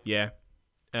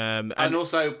 And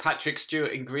also Patrick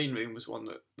Stewart in Green Room was one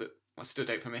that stood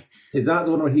out for me. Is that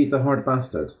the one where he's a hard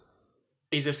bastard?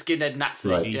 He's a skinhead Nazi.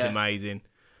 Right. He's amazing.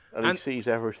 And he sees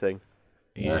everything.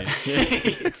 Yeah.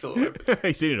 He's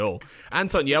seen it all.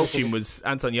 Anton Yelchin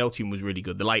was really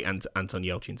good. The late Anton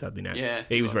Yelchin, sadly now. Yeah,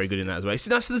 he was very good in that as well. So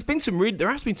there has been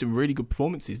some really good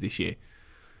performances this year.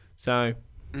 So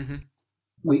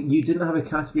You didn't have a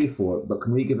category for it, but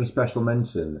can we give a special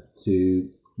mention to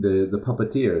the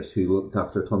puppeteers who looked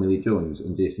after Tommy Lee Jones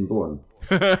and Jason Bourne?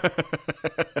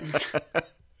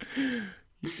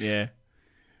 Yeah.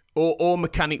 Or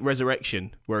Mechanic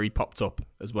Resurrection, where he popped up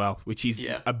as well, which is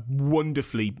a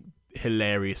wonderfully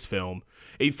hilarious film.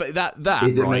 Is it right?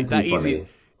 That is funny?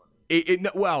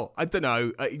 Well, I don't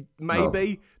know.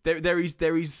 Maybe there is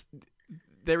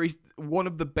one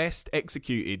of the best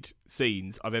executed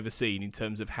scenes I've ever seen in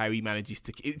terms of how he manages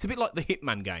to. It's a bit like the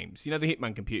Hitman games, the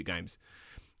Hitman computer games.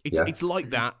 It's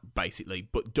like that, basically,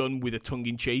 but done with a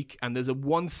tongue-in-cheek. And there's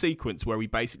one sequence where he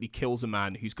basically kills a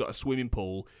man who's got a swimming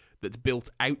pool that's built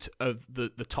out of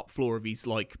the top floor of his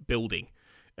building,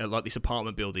 like this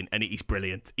apartment building, and it is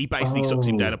brilliant. He basically sucks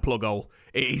him down a plug hole.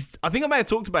 It is. I think I may have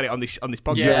talked about it on this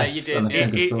podcast. Yeah, you did.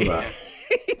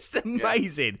 It's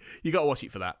amazing. You got to watch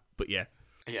it for that. But yeah.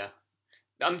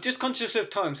 I'm just conscious of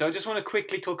time, so I just want to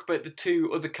quickly talk about the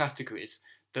 2 other categories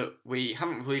that we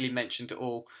haven't really mentioned at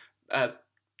all.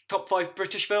 Top 5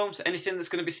 British films. Anything that's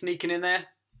going to be sneaking in there?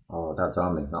 Oh, that's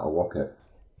Army. That'll walk it.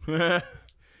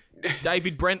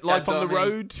 David Brent, Life on the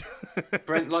Road.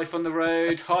 Brent, Life on the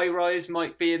Road. High Rise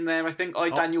might be in there, I think.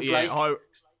 Daniel Blake.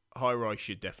 High Rise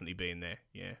should definitely be in there,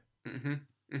 yeah.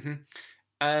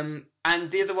 And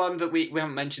the other one that we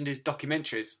haven't mentioned is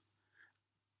documentaries.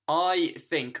 I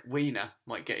think Wiener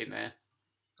might get in there.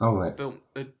 Oh, right.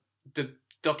 The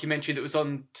documentary that was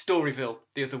on Storyville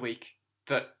the other week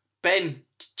that Ben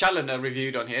Challoner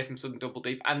reviewed on here from Southern Double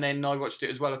Deep, and then I watched it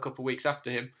as well a couple of weeks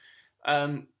after him.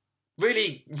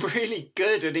 Really, really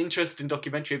good and interesting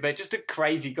documentary about just a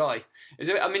crazy guy. Is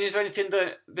there anything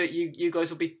that you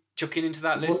guys will be chucking into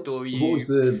that list? What was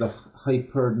the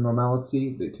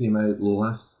Hypernormality that came out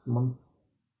last month?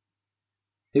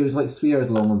 It was like 3 hours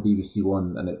long on BBC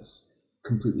One, and it's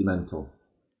completely mental.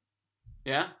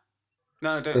 Yeah?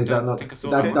 No, I don't think I saw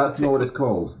that. That's not what it's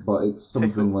called, but it's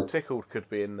something like... Tickled could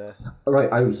be in there.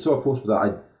 Right, I saw a post for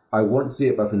that. I want to see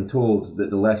it, but I've been told that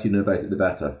the less you know about it, the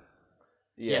better.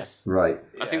 Yes. Right.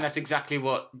 I think that's exactly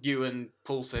what you and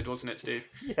Paul said, wasn't it, Steve?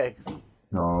 Yeah.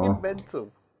 No.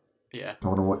 Mental. Yeah. I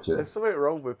want to watch it. There's something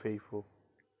wrong with people.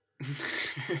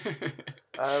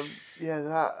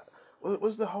 That...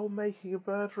 Was the whole Making a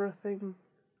Murderer thing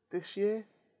this year?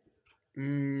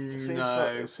 No.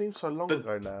 It seems so long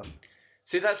ago now.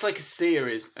 See, that's like a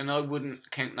series, and I wouldn't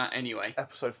count that anyway.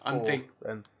 Episode 4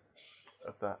 then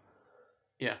of that.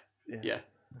 Yeah.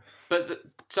 But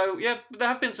there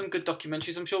have been some good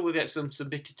documentaries. I'm sure we'll get some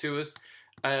submitted to us.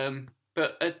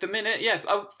 But at the minute, yeah,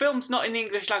 films not in the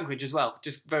English language as well,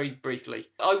 just very briefly.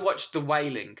 I watched The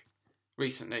Wailing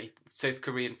recently, South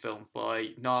Korean film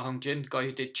by Na Hong-jin, the guy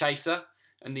who did Chaser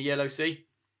and The Yellow Sea,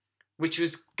 which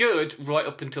was good right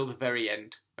up until the very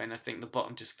end, when I think the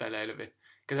bottom just fell out of it.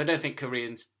 Because I don't think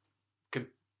Koreans can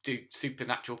do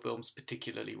supernatural films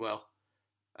particularly well.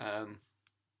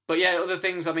 But yeah, other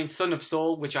things, I mean, Son of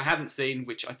Saul, which I haven't seen,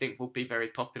 which I think will be very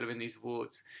popular in these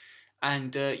awards.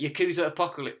 And Yakuza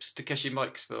Apocalypse, Takeshi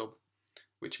Miike's film,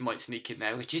 which might sneak in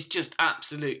there, which is just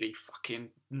absolutely fucking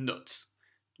nuts.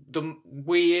 The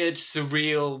weird,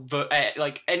 surreal,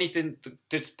 like anything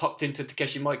that's popped into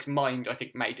Takeshi Miike's mind, I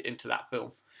think made it into that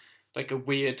film. Like a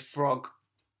weird frog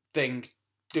thing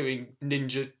doing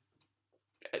ninja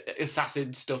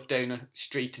assassin stuff down a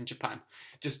street in Japan.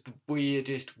 Just the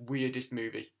weirdest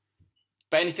movie.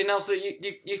 But anything else that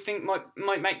you think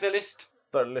might make the list?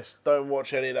 Don't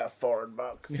watch any of that foreign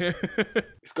muck.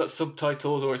 It's got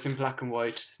subtitles or it's in black and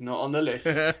white. It's not on the list.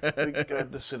 We go to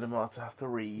the cinema to have to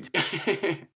read.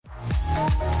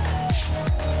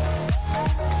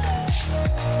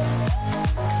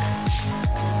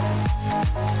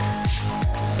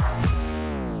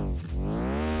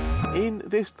 In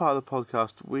this part of the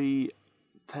podcast, we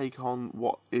take on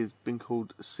what is been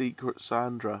called Secret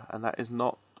Sandra, and that is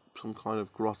not some kind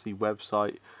of grotty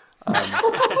website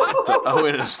that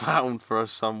Owen has found for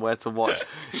us somewhere to watch.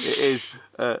 It is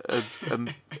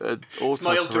it's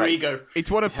my alter ego.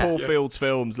 It's one of Paul Field's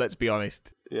films, let's be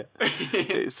honest. Yeah.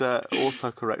 It's an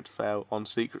autocorrect fail on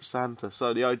Secret Santa.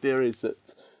 So the idea is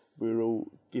that we're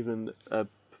all given a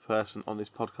person on this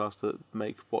podcast to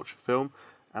watch a film,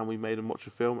 and we made them watch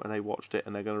a film, and they watched it,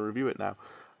 and they're going to review it now.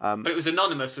 But it was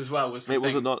anonymous as well, was the thing.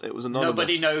 It was anonymous.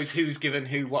 Nobody knows who's given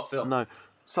who what film. No.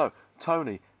 So,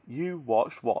 Tony, you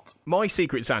watched what? My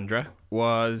Secret Sandra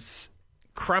was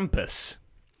Krampus,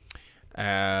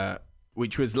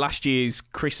 which was last year's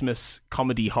Christmas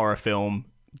comedy horror film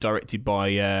directed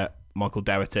by Michael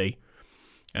Dougherty,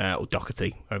 or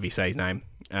Doherty, however you say his name.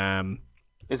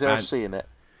 Is there a C in it?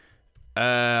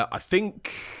 I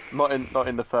think not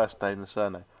in the first name, the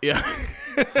surname. Yeah.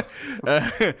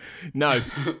 No.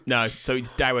 So it's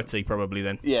Dougherty probably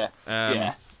then. Yeah.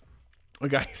 Yeah.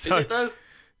 Okay. So is it though?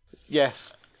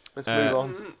 Yes. Let's move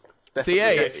on. So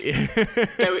yeah,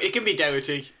 it can be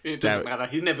Dougherty. It doesn't matter.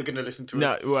 He's never going to listen to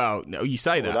us. No, you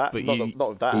say that, but not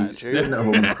with that he's attitude. sitting at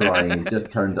home crying. He's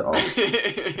just turned it off.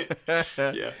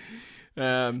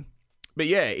 Yeah. But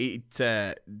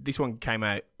yeah, this one came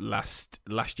out last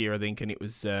year, I think, and it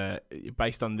was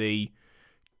based on the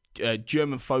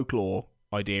German folklore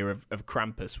idea of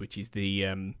Krampus, which is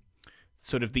the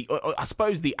sort of the I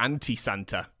suppose the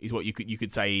anti-Santa is what you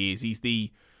could say he is.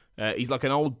 He's like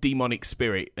an old demonic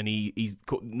spirit, and he's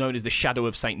known as the Shadow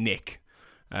of Saint Nick,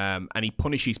 and he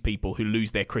punishes people who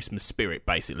lose their Christmas spirit.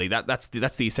 Basically, that's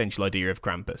the essential idea of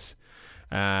Krampus.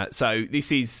 So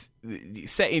this is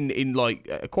set in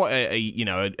like quite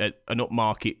an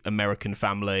upmarket American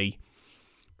family,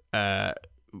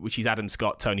 which is Adam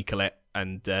Scott, Toni Collette,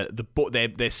 and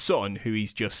their son, who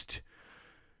he's just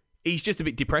a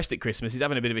bit depressed at Christmas. He's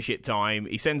having a bit of a shit time.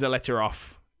 He sends a letter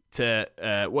off to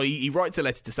he writes a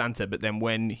letter to Santa, but then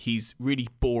when his really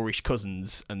boorish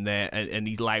cousins and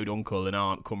his loud uncle and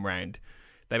aunt come round,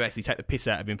 they basically take the piss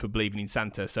out of him for believing in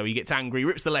Santa. So he gets angry,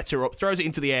 rips the letter up, throws it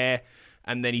into the air,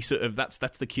 and then he sort of that's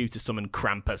the cue to summon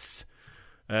Krampus,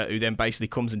 who then basically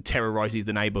comes and terrorizes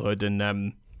the neighborhood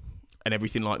and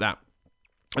everything like that.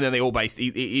 And then they all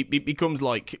it becomes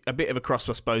like a bit of a cross,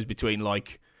 I suppose, between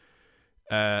like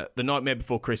The Nightmare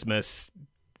Before Christmas,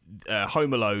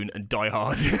 Home Alone, and Die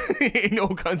Hard in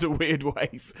all kinds of weird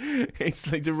ways.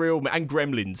 It's a real, and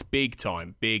Gremlins, big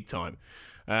time.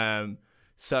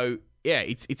 So yeah,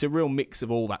 it's a real mix of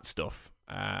all that stuff,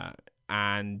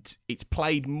 and it's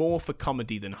played more for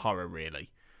comedy than horror, really.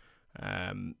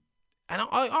 And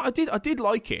I did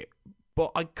like it,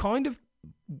 but I kind of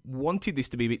wanted this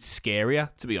to be a bit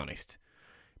scarier, to be honest,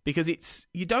 because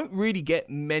you don't really get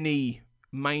many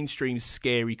mainstream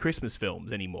scary Christmas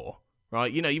films anymore,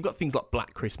 right? You know, you've got things like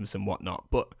Black Christmas and whatnot,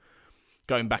 but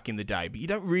going back in the day, but you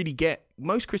don't really get,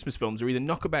 most Christmas films are either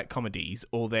knockabout comedies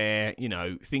or they're,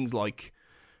 things like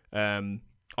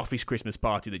Office Christmas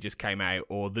Party that just came out,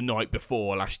 or The Night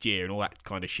Before last year, and all that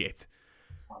kind of shit.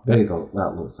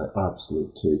 That looks like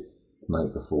absolute toot.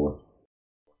 Night Before.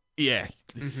 Yeah,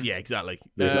 yeah, exactly.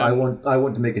 I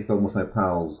want to make a film with my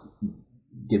pals,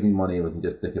 give me money and we can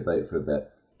just dick about for a bit.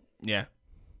 Yeah,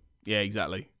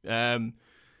 exactly.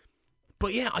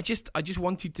 But yeah, I just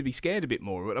wanted to be scared a bit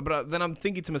more. But then I'm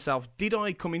thinking to myself, did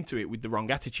I come into it with the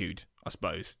wrong attitude? I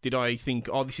suppose. Did I think,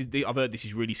 I've heard this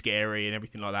is really scary and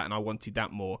everything like that, and I wanted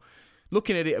that more?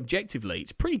 looking at it objectively,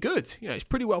 it's pretty good. You know, it's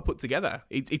pretty well put together.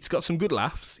 It's got some good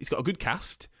laughs. It's got a good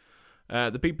cast.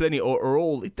 The people in it are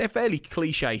all, they're fairly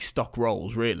cliche stock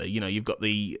roles, really. You know, you've got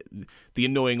the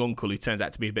annoying uncle who turns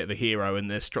out to be a bit of a hero,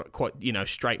 and the quite, you know,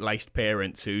 straight-laced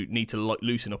parents who need to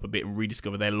loosen up a bit and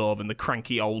rediscover their love, and the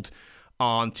cranky old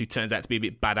aunt who turns out to be a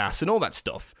bit badass, and all that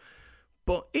stuff.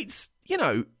 But it's, you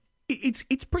know, it's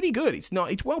pretty good. It's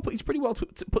pretty well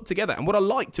put together. And what I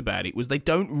liked about it was they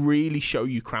don't really show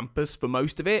you Krampus for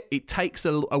most of it. It takes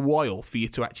a while for you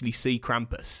to actually see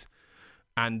Krampus.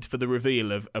 And for the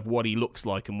reveal of what he looks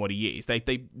like and what he is, they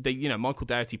you know, Michael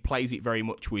Dougherty plays it very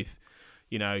much with,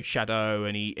 you know, shadow,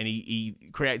 and he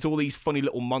creates all these funny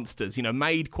little monsters, you know,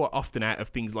 made quite often out of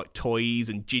things like toys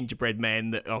and gingerbread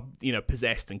men that are, you know,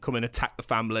 possessed and come and attack the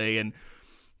family. And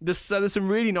there's some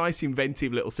really nice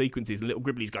inventive little sequences and little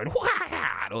Gribblies going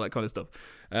wah and all that kind of stuff.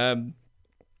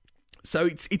 So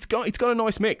it's got a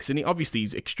nice mix, and it obviously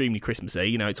is extremely Christmassy.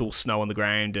 You know, it's all snow on the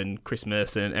ground and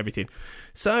Christmas and everything.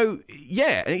 So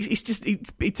yeah, and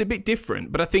it's a bit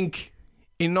different. But I think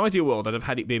in an ideal world, I'd have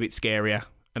had it be a bit scarier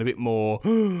and a bit more,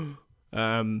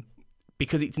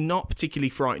 because it's not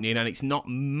particularly frightening and it's not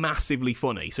massively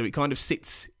funny. So it kind of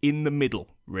sits in the middle,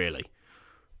 really.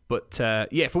 But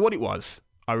yeah, for what it was,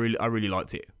 I really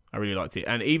liked it. I really liked it.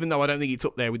 And even though I don't think it's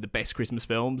up there with the best Christmas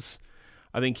films,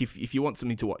 I think if you want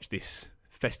something to watch this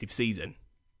festive season,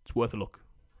 it's worth a look.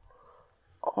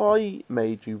 I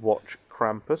made you watch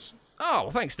Krampus. Oh,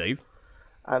 well, thanks, Steve.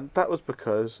 And that was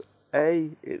because,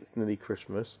 A, it's nearly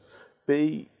Christmas.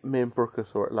 B, me and Brooker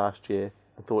saw it last year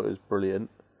and thought it was brilliant,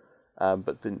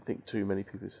 but didn't think too many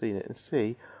people had seen it. And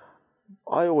C,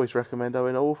 I always recommend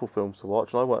Owen awful films to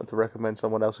watch, and I wanted to recommend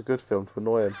someone else a good film to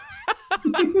annoy him.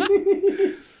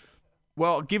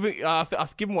 Well, given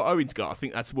what Owen's got, I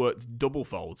think that's worked double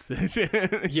fold.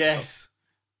 Yes.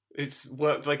 It's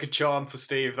worked like a charm for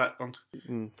Steve, that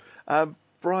one.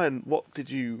 Brian, what did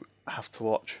you have to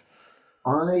watch?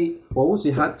 I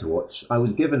obviously had to watch. I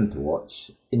was given to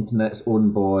watch Internet's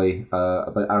Own Boy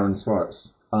about Aaron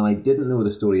Swartz. I didn't know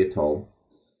the story at all.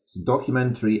 It's a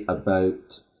documentary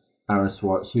about Aaron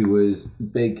Swartz, who was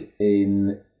big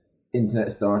in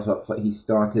internet startups. Like, he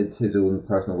started his own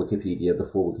personal Wikipedia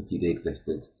before Wikipedia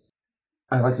existed.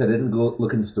 And like I said, I didn't go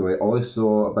look into the story. All I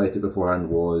saw about it beforehand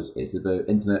was it's about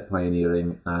internet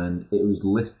pioneering, and it was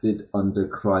listed under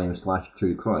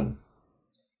crime/true crime.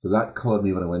 So that coloured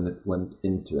me when I went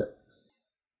into it.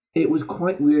 It was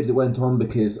quite weird as it went on,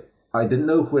 because I didn't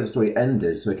know where the story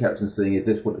ended, so I kept on saying, is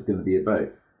this what it's going to be about?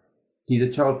 He's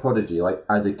a child prodigy. Like,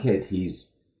 as a kid, he's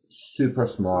super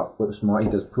smart, he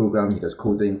does programming, he does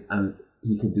coding, and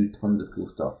he can do tons of cool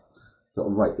stuff. So,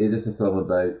 right, is this a film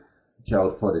about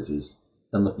child prodigies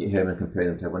and looking at him and comparing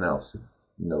him to everyone else?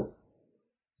 No.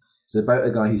 It's about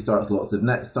a guy who starts lots of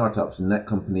net startups and net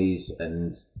companies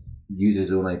and uses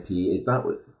his own IP. Is that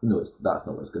what? No, that's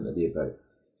not what it's going to be about.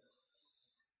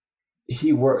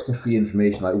 He works to free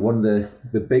information. Like, one of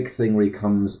the big thing where he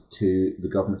comes to the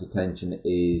government's attention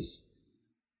is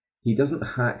he doesn't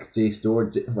hack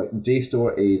JSTOR. Like,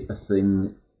 JSTOR is a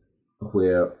thing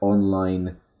where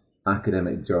online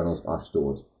academic journals are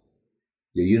stored.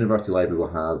 Your university library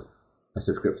will have a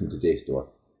subscription to JSTOR,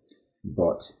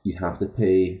 but you have to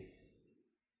pay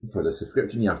for the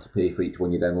subscription. You have to pay for each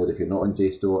one you download if you're not on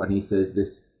JSTOR. And he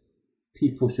says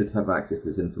people should have access to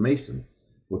this information.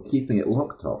 We're keeping it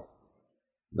locked up.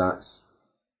 That's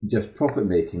just profit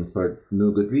making for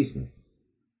no good reason.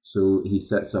 So he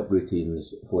sets up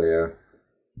routines where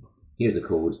here's a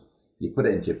code, you put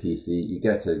it into your PC, you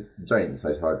get a giant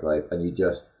size hard drive, and you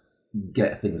just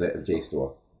get things out of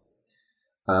JSTOR.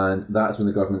 And that's when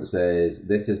the government says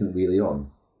this isn't really on.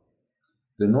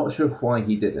 They're not sure why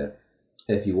he did it.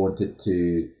 If he wanted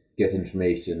to get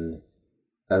information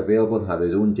available and have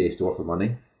his own JSTOR for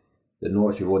money. They're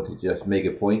not sure he wanted to just make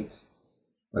a point,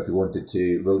 or if he wanted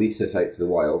to release this out to the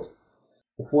wild.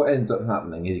 What ends up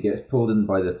happening is he gets pulled in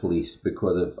by the police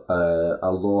because of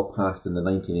a law passed in the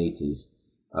 1980s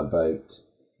about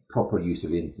proper use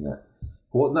of the internet.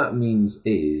 What that means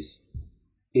is,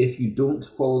 if you don't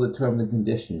follow the terms and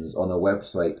conditions on a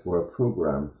website or a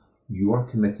program, you are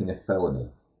committing a felony.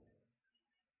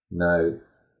 Now,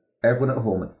 everyone at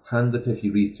home, hand up if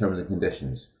you read terms and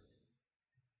conditions.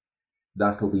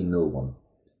 That'll be no one.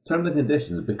 Terms and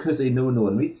conditions, because they know no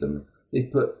one reads them, they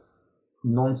put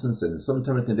nonsense in. Some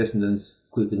terms and conditions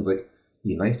include things like,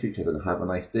 be nice to each other and have a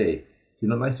nice day. If you're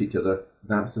not nice to each other,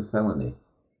 that's a felony.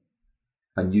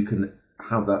 And you can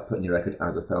have that put in your record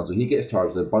as a felony. So he gets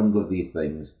charged with a bundle of these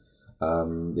things.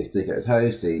 They stake out his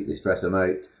house, they stress him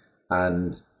out,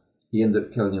 and he ends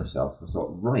up killing himself. I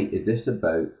thought, right, is this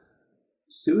about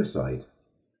suicide?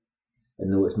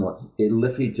 And no, it's not. It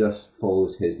literally just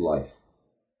follows his life.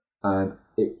 And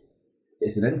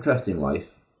it's an interesting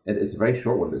life. It's a very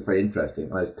short one, but it's very interesting.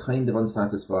 And I was kind of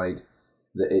unsatisfied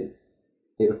that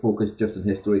it focused just on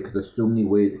his story, because there's so many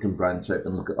ways it can branch out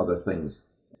and look at other things.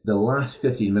 The last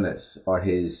 15 minutes are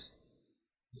his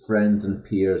friends and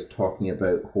peers talking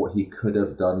about what he could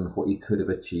have done, what he could have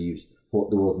achieved,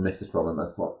 what the world misses from him. I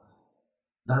thought,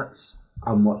 that's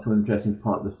a much more interesting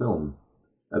part of the film,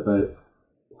 about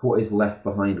what is left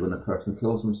behind when a person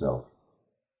kills himself.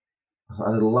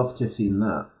 I'd love to have seen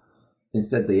that.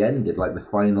 Instead, they ended, like, the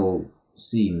final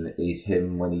scene is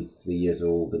him when he's 3 years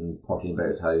old and potting about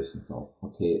his house, and thought,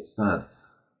 okay, it's sad.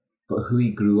 But who he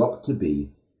grew up to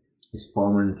be is far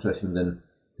more interesting than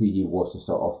who he was to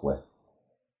start off with.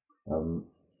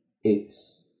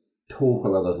 It's told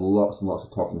well. There's lots and lots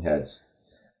of talking heads.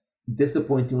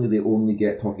 Disappointingly, they only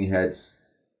get talking heads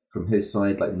from his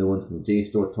side, like no one from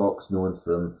JSTOR talks, no one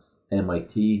from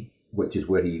MIT, which is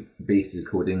where he based his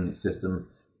coding system,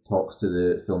 talks to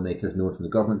the filmmakers, no one from the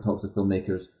government talks to the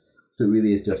filmmakers. So it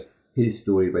really is just his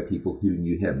story by people who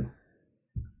knew him.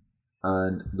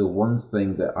 And the one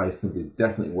thing that I think is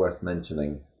definitely worth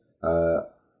mentioning,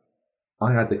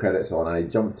 I had the credits on and I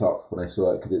jumped up when I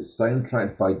saw it, because it's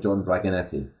soundtracked by John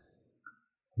Dragonetti,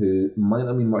 who might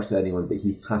not mean much to anyone, but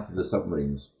he's half of the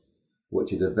Submarines,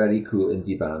 which is a very cool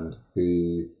indie band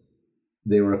who,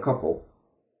 they were a couple,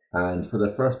 and for their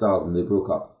first album they broke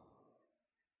up.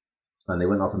 And they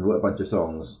went off and wrote a bunch of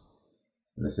songs,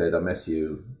 and they said, I miss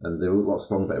you, and they wrote lots of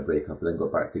songs about a breakup and then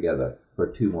got back together for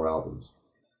 2 more albums.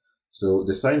 So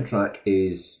the soundtrack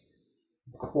is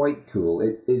quite cool.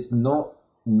 It's not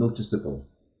noticeable,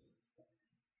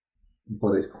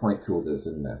 but it's quite cool that it's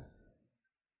in there.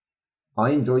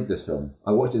 I enjoyed this film.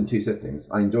 I watched it in 2 sittings.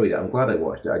 I enjoyed it. I'm glad I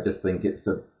watched it. I just think there's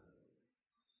so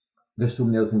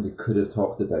many other things he could have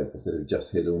talked about instead of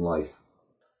just his own life.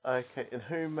 Okay, and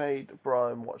who made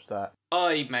Brian watch that?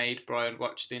 I made Brian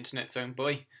watch The Internet's Own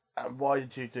Boy. And why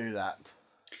did you do that?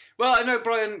 Well, I know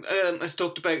Brian has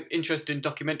talked about interesting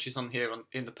documentaries on here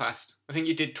in the past. I think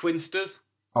you did Twinsters.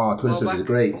 Oh, Twinsters is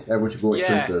great. Everyone should go watch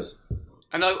Twinsters.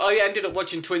 And I ended up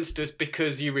watching Twinsters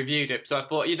because you reviewed it. So I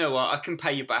thought, you know what, I can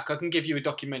pay you back. I can give you a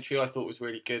documentary I thought was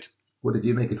really good. What did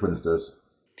you make of Twinsters?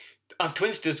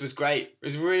 Twinsters was great. It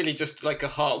was really just like a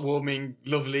heartwarming,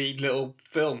 lovely little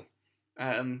film.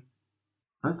 I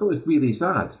thought it was really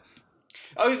sad.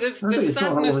 Oh, there's sadness. It's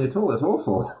not heartwarming at all. It's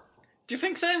awful. Do you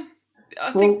think so?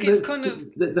 I think it's kind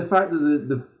of... The fact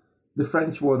that the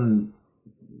French one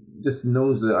just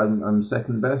knows that I'm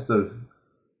second best of...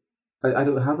 I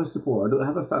don't have a support. I don't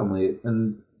have a family,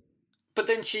 and but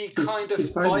then she kind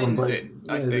of finds it.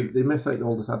 I think they miss out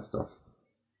all the sad stuff.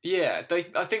 Yeah,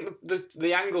 I think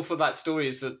the angle for that story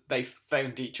is that they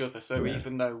found each other. So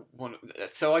even though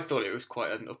so I thought it was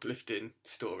quite an uplifting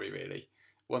story, really,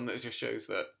 one that just shows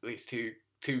that these two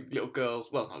little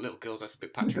girls, well, not little girls, that's a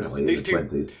bit patronising. These two,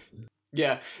 20s.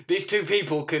 Yeah, these 2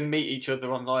 people can meet each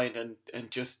other online and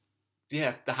just.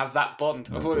 Yeah, to have that bond.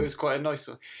 I thought it was quite a nice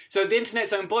one. So The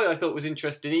Internet's Own Boy I thought was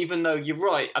interesting, even though you're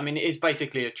right. I mean, it is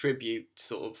basically a tribute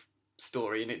sort of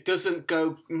story, and it doesn't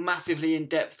go massively in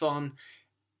depth on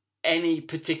any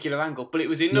particular angle, but it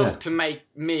was enough to make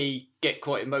me get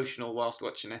quite emotional whilst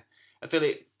watching it. I feel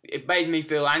it made me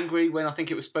feel angry when I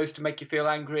think it was supposed to make you feel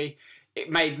angry.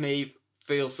 It made me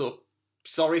feel sort of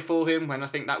sorry for him when I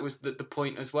think that was the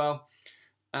point as well.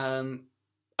 I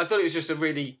thought it was just a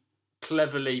really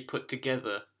cleverly put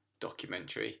together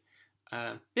documentary.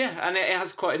 And it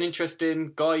has quite an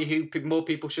interesting guy who more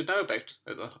people should know about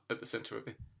at the centre of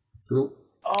it. Cool.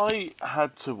 I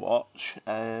had to watch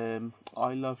I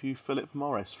Love You, Philip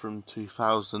Morris from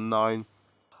 2009.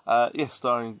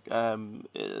 Starring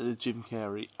Jim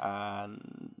Carrey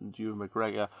and Ewan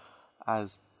McGregor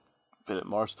as Philip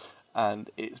Morris, and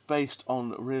it's based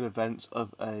on real events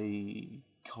of a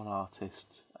con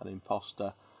artist, an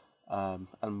imposter,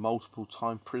 and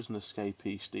multiple-time prison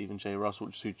escapee Stephen J. Russell,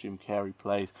 which is who Jim Carrey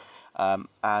plays.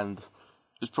 And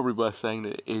it's probably worth saying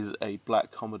that it is a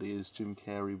black comedy, as Jim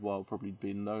Carrey, while probably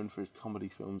being known for his comedy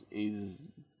films, is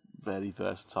very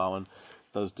versatile and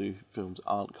does do films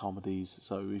aren't comedies.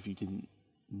 So if you didn't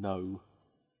know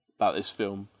about this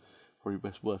film, probably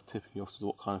best worth tipping you off to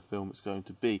what kind of film it's going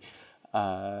to be.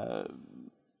 I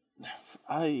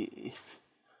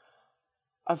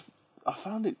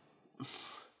found it...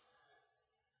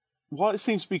 While it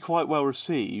seems to be quite well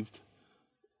received,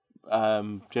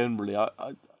 generally,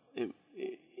 it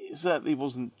certainly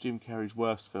wasn't Jim Carrey's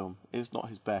worst film. It's not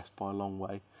his best by a long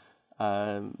way.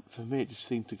 For me, it just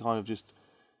seemed to kind of just...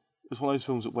 It was one of those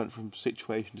films that went from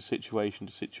situation to situation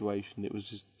to situation. It was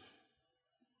just...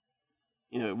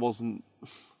 it wasn't...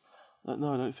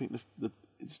 No, I don't think it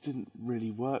just didn't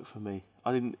really work for me.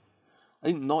 I didn't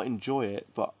not enjoy it,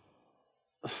 but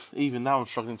even now I'm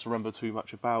struggling to remember too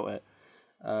much about it.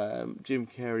 Jim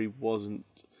Carrey wasn't.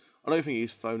 I don't think he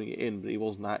was phoning it in, but he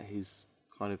wasn't at his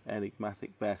kind of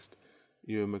enigmatic best.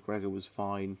 Ewan McGregor was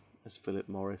fine as Philip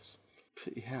Morris.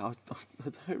 But yeah, I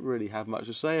don't really have much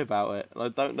to say about it. And I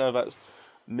don't know if that's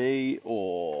me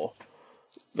or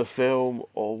the film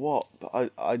or what,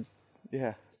 but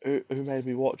who made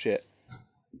me watch it?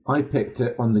 I picked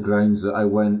it on the grounds that I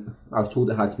was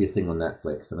told it had to be a thing on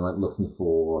Netflix, and I went looking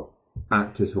for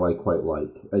actors who I quite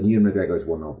like, and Ewan McGregor is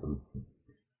one of them.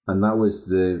 And that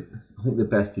was I think the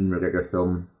best Ewan McGregor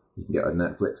film you can get on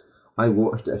Netflix. I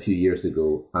watched it a few years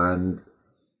ago, and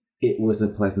it was a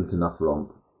pleasant enough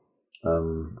romp.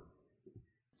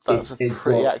 That's a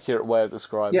pretty accurate way of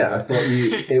describing it. Yeah, I thought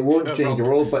it won't change the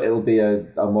world, but it'll be a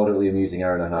moderately amusing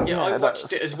hour and a half. Yeah, I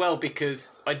watched it as well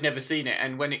because I'd never seen it,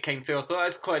 and when it came through, I thought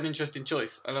that's quite an interesting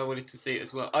choice, and I wanted to see it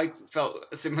as well. I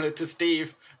felt similar to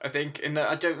Steve, I think, in that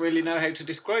I don't really know how to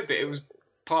describe it. It was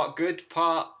part good,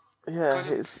 part... Yeah,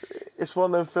 it's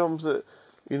one of those films that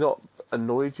you're not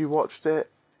annoyed you watched it.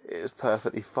 It was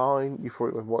perfectly fine. You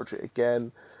probably would watch it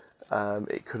again.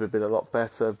 It could have been a lot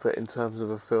better, but in terms of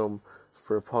a film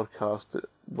for a podcast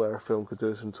where a film could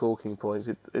do some talking points,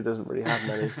 it doesn't really have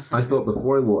many. I thought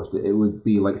before I watched it would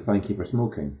be like Thank You for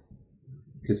Smoking,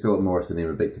 because Philip Morris is the name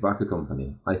of a big tobacco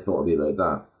company. I thought it'd be about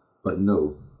that, but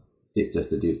no, it's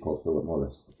just a dude called Philip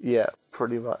Morris. Yeah,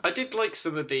 pretty much. I did like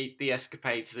some of the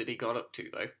escapades that he got up to,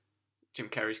 though, Jim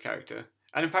Carrey's character.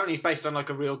 And apparently he's based on like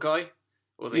a real guy.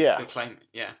 Or they claim,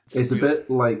 yeah. It's a bit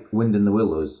like Wind in the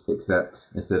Willows, except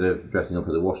instead of dressing up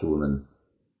as a washerwoman,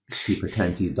 he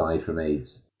pretends he's died from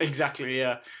AIDS. Exactly,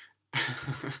 yeah.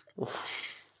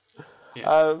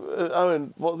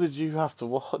 Owen, what did you have to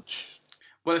watch?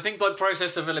 Well, I think by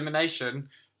process of elimination,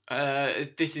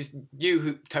 this is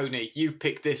you, Tony. You've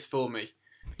picked this for me.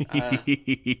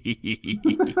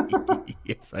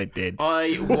 Yes, I did.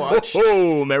 I watched...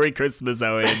 Oh, Merry Christmas,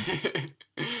 Owen.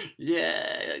 Yeah,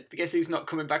 I guess he's not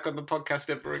coming back on the podcast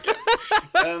ever again.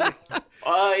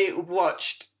 I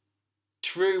watched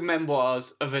True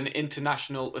Memoirs of an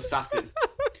International Assassin,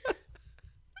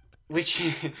 which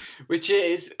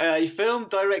is a film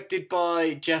directed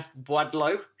by Jeff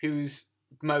Wadlow, whose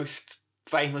most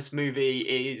famous movie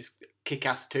is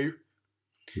Kick-Ass 2.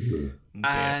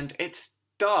 And it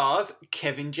stars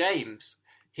Kevin James,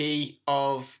 he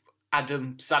of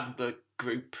Adam Sandler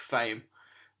Group fame.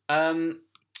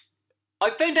 I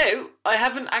found out I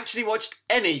haven't actually watched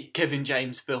any Kevin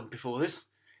James film before this.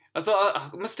 I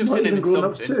thought I must have seen him in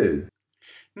something. Too?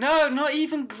 No, not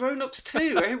even Grown Ups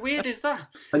 2. How weird is that?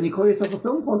 And you call yourself a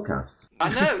film podcast?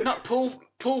 I know, not Paul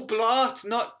Blart,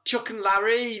 not Chuck and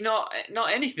Larry, not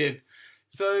anything.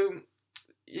 So,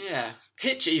 yeah.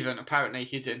 Hitch even, apparently,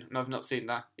 he's in, and I've not seen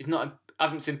that. I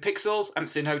haven't seen Pixels, I haven't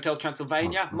seen Hotel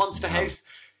Transylvania, Monster House,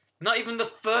 not even the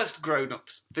first Grown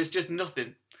Ups. There's just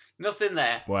nothing. Nothing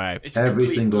there. Wow. It's every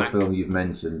single blank. film you've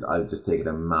mentioned, I've just taken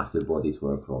a massive body's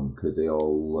worth from, because they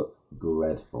all look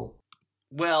dreadful.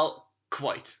 Well,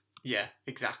 quite. Yeah,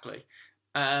 exactly.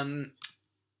 I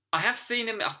have seen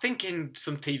him, I think, in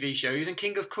some TV shows, in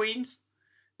King of Queens.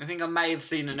 I think I may have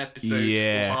seen an episode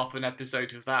or half an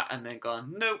episode of that and then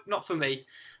gone, nope, not for me.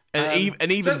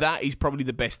 And even that is probably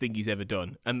the best thing he's ever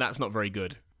done, and that's not very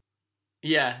good.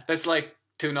 Yeah, that's like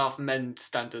 2.5 Men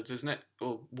standards, isn't it?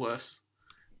 Or worse.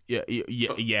 Yeah.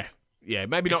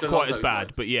 Maybe not quite as bad,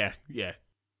 lines. But yeah.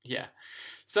 Yeah.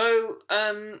 So,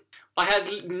 I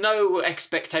had no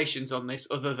expectations on this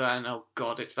other than, oh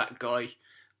God, it's that guy,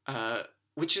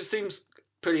 which just seems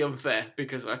pretty unfair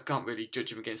because I can't really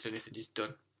judge him against anything he's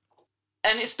done.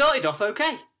 And it started off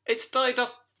okay. It started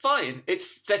off fine. It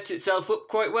set itself up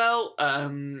quite well. I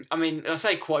mean, I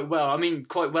say quite well. I mean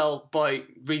quite well by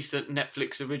recent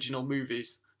Netflix original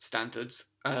movies standards.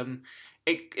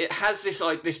 It has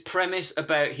this premise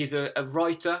about he's a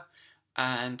writer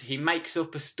and he makes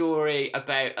up a story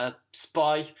about a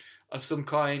spy of some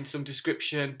kind, some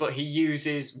description, but he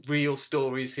uses real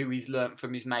stories who he's learnt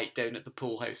from his mate down at the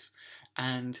pool house.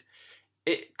 And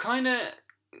it kind of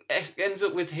ends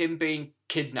up with him being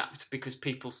kidnapped because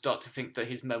people start to think that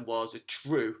his memoirs are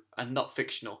true and not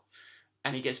fictional.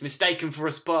 And he gets mistaken for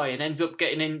a spy and ends up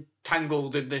getting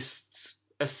entangled in this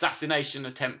assassination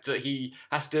attempt that he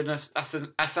has to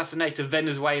assassinate a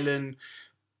Venezuelan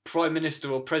prime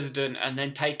minister or president and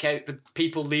then take out the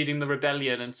people leading the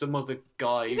rebellion and some other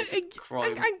guy who's a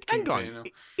crime hang on.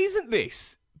 Isn't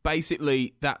this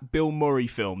basically that Bill Murray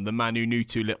film, The Man Who Knew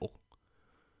Too Little?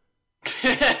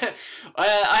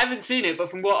 I haven't seen it,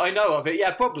 but from what I know of it,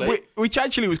 yeah, probably. Which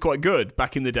actually was quite good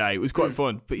back in the day. It was quite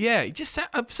fun. But yeah,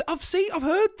 I've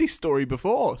heard this story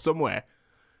before somewhere.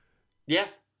 Yeah,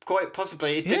 quite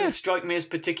possibly. It didn't strike me as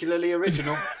particularly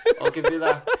original. I'll give you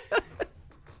that.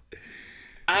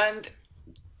 And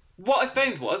what I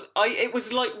found was, it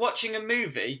was like watching a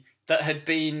movie that had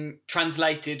been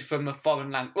translated from a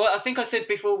foreign language. Well, I think I said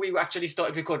before we actually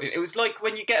started recording, it was like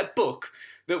when you get a book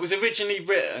that was originally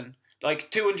written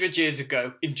like 200 years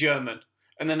ago in German,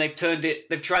 and then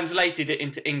they've translated it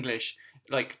into English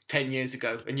like 10 years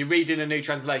ago, and you're reading a new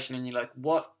translation and you're like,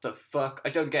 what the fuck? I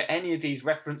don't get any of these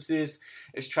references.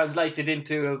 It's translated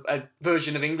into a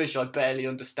version of English I barely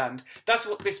understand. That's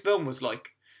what this film was like.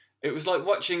 It was like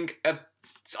watching I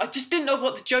just didn't know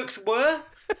what the jokes were.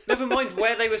 Never mind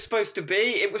where they were supposed to be.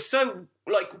 It was so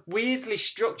like weirdly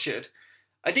structured.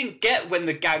 I didn't get when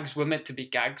the gags were meant to be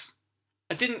gags.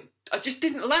 I just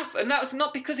didn't laugh, and that was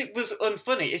not because it was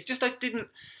unfunny. It's just I didn't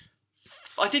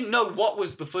know what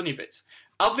was the funny bits.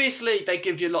 Obviously, they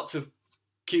give you lots of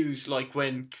cues, like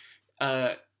when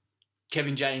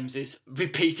Kevin James is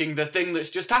repeating the thing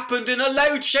that's just happened in a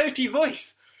loud, shouty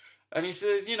voice. And he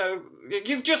says,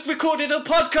 you've just recorded a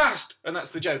podcast! And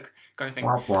that's the joke, kind of thing.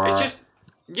 It's just,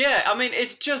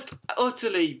 it's just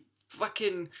utterly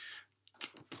fucking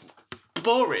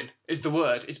boring is the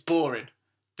word. It's boring.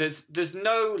 There's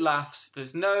no laughs,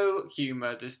 there's no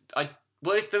humour,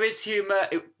 if there is humour,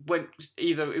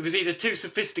 it was either too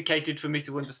sophisticated for me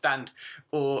to understand,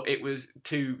 or it was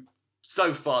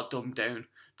so far dumbed down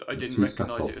that I didn't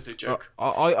recognise it as a joke.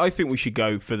 I think we should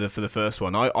go for the first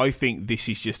one. I think this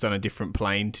is just on a different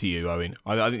plane to you, Owen.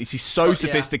 I think this is so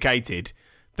sophisticated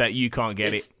that you can't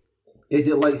get it. Is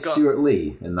it like Stuart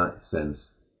Lee in that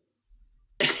sense?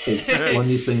 It's one of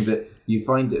these things that you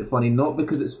find it funny not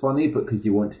because it's funny, but because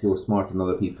you want to feel smarter than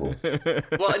other people.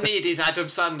 What I need is Adam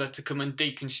Sandler to come and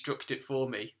deconstruct it for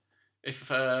me.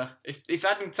 If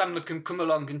Adam Sandler can come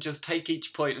along and just take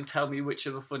each point and tell me which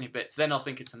are the funny bits, then I'll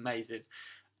think it's amazing.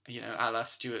 A la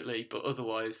Stuart Lee. But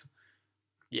otherwise,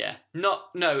 yeah,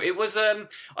 it was.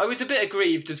 I was a bit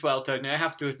aggrieved as well, Tony. I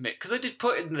have to admit, because I did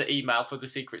put in the email for the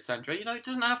Secret Santa. It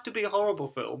doesn't have to be a horrible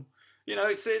film.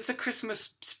 It's a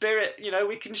Christmas spirit.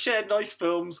 We can share nice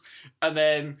films, and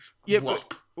then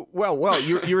well,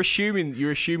 you're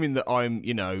assuming that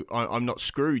I'm not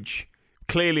Scrooge.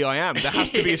 Clearly, I am. There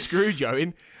has to be a Scrooge,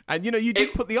 Owen. And you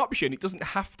did put the option. It doesn't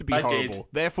have to be horrible.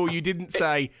 Therefore, you didn't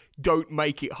say don't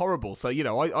make it horrible. So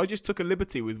I just took a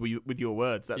liberty with your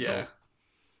words. That's all.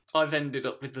 I've ended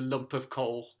up with the lump of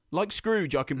coal. Like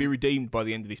Scrooge, I can be redeemed by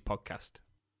the end of this podcast.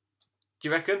 Do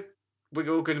you reckon? We're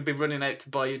all going to be running out to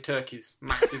buy you turkeys,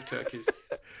 massive turkeys.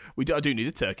 I do need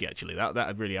a turkey, actually.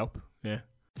 That'd really help. Yeah.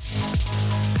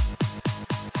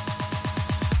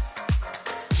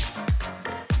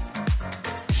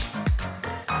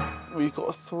 We've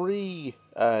got 3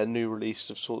 new releases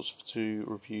of sorts to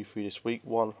review for you this week.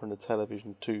 1 from the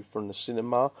television, 2 from the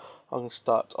cinema. I'm going to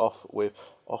start off with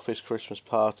Office Christmas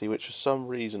Party, which for some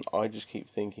reason I just keep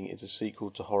thinking is a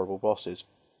sequel to Horrible Bosses.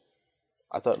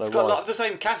 I don't know why. It's got a lot of the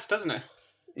same cast, doesn't it?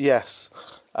 Yes,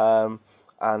 and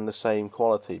the same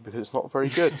quality, because it's not very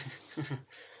good.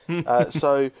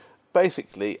 So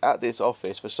basically, at this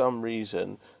office, for some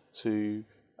reason, to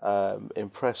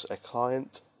impress a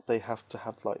client, they have to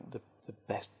have like the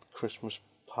best Christmas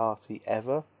party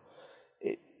ever.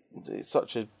 It's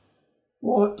such a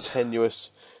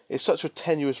tenuous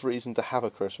reason to have a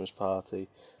Christmas party,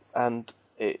 and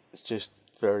it's just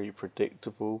very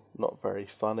predictable, not very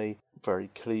funny, very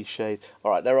cliched.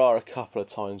 Alright, there are a couple of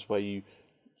times where you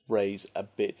raise a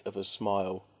bit of a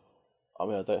smile. I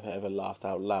mean, I don't think I ever laughed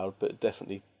out loud, but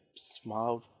definitely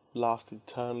laughed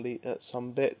internally at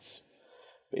some bits.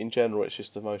 But in general, it's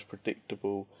just the most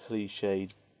predictable,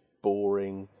 cliched,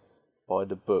 boring, by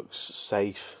the books,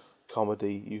 safe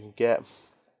comedy you can get.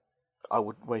 I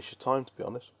wouldn't waste your time, to be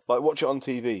honest. Like, watch it on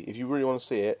TV. If you really want to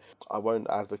see it, I won't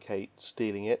advocate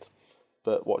stealing it,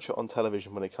 but watch it on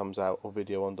television when it comes out, or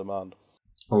video on demand.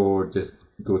 Or just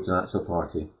go to an actual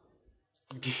party.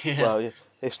 Yeah. Well,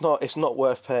 it's not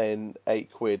worth paying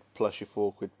 £8 plus your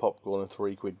 £4 popcorn and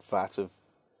 £3 vat of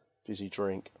fizzy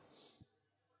drink.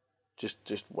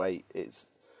 Just wait. It's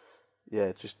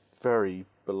just very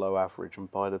below average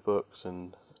and by the books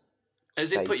and.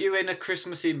 Has it put you in a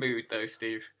Christmassy mood though,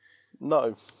 Steve?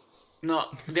 No.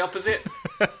 Not the opposite.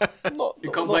 You can't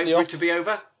not wait for it to be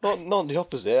over. Not the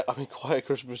opposite. I'm in quite a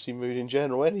Christmassy mood in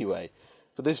general, anyway.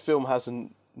 But this film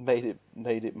hasn't made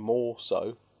it more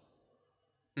so.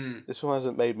 This film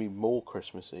hasn't made me more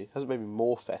Christmassy. Hasn't made me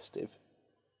more festive.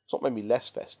 It's not made me less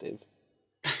festive.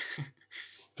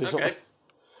 Okay.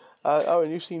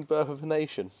 And you've seen Birth of a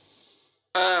Nation?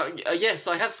 Yes,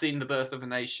 I have seen The Birth of a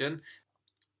Nation.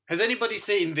 Has anybody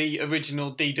seen the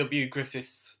original D.W.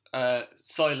 Griffiths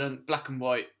silent black and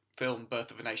white film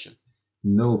Birth of a Nation?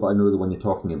 No, but I know the one you're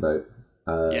talking about.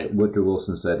 Woodrow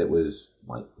Wilson said it was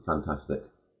fantastic,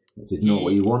 which is not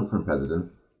what you want from a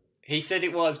president. He said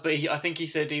it was, but I think he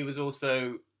said he was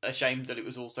also ashamed that it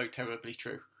was also terribly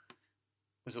true.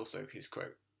 Was also his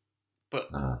quote.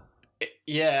 But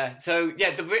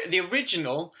the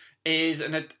original is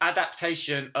an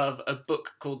adaptation of a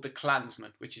book called The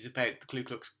Klansman, which is about the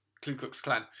Ku Klux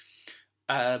Klan.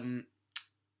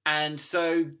 And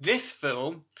so this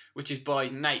film, which is by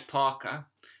Nate Parker,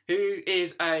 who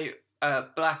is a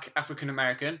black African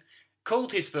American,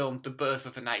 called his film The Birth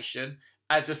of a Nation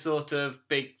as a sort of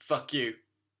big fuck you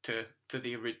to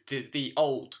the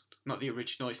old, not the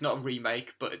original. It's not a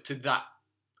remake, but to that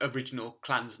original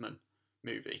Klansman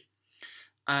movie.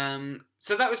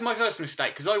 So that was my first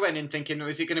mistake, because I went in thinking,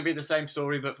 is it going to be the same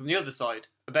story but from the other side,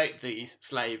 about these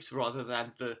slaves, rather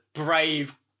than the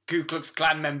brave Ku Klux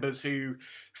Klan members who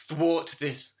thwart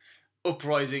this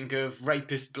uprising of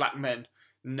rapist black men?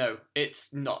 No,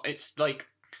 it's not. It's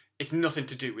nothing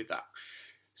to do with that.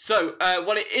 So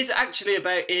what it is actually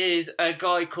about is a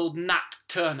guy called Nat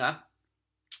Turner,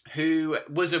 who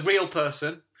was a real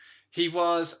person. He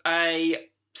was a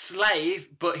slave,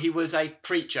 but he was a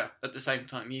preacher at the same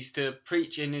time. He used to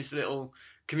preach in his little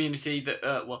community that,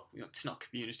 it's not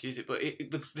community, is it? But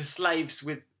the slaves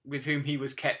with whom he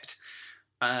was kept,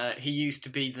 he used to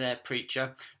be their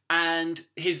preacher. And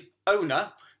his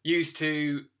owner used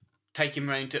to take him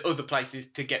around to other places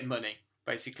to get money,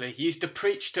 basically. He used to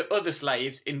preach to other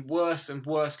slaves in worse and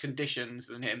worse conditions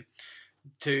than him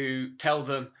to tell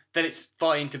them that it's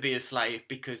fine to be a slave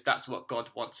because that's what God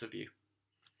wants of you.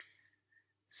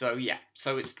 So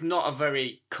it's not a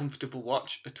very comfortable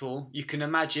watch at all. You can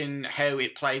imagine how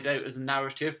it plays out as a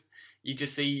narrative. You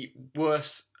just see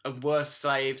worse and worse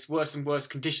slaves, worse and worse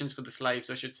conditions for the slaves,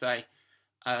 I should say,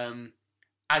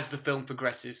 as the film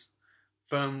progresses.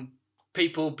 From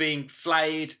people being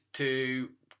flayed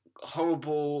to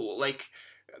horrible,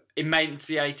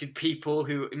 emaciated people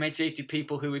who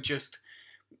are just,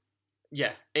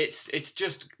 it's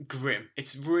just grim.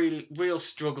 It's real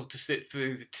struggle to sit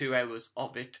through the 2 hours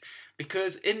of it,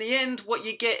 because in the end, what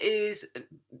you get is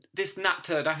this Nat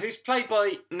Turner, who's played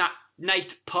by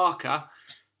Nate Parker,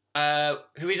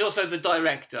 who is also the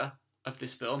director of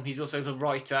this film. He's also the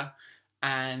writer,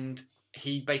 and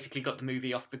he basically got the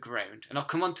movie off the ground. And I'll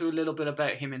come on to a little bit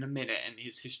about him in a minute and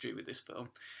his history with this film.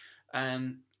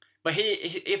 But he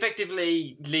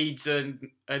effectively leads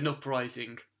an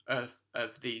uprising of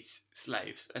these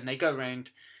slaves, and they go around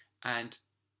and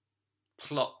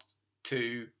plot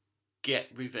to get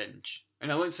revenge.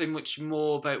 And I won't say much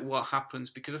more about what happens,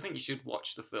 because I think you should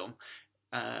watch the film.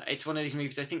 It's one of these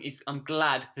movies I'm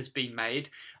glad has been made.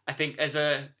 I think as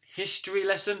a history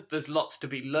lesson, there's lots to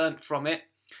be learnt from it,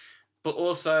 but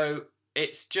also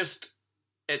it's just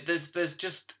there's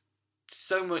just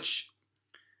so much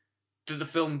that the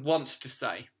film wants to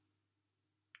say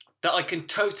that I can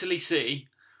totally see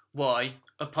why,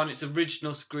 upon its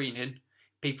original screening,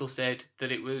 people said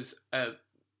that it was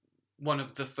one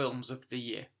of the films of the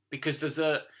year, because there's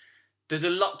a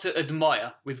lot to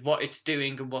admire with what it's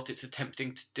doing and what it's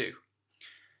attempting to do.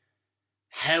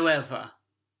 However,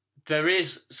 there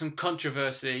is some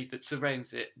controversy that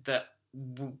surrounds it that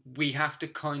we have to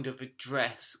kind of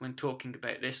address when talking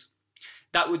about this.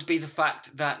 That would be the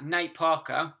fact that Nate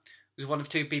Parker was one of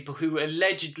two people who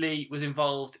allegedly was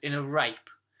involved in a rape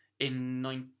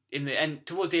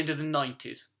towards the end of the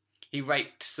 90s. He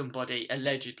raped somebody,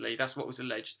 allegedly. That's what was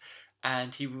alleged.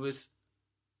 And he was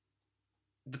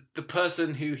the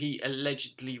person who he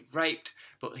allegedly raped,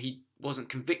 but he wasn't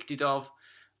convicted of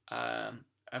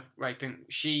raping.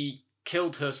 She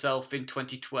killed herself in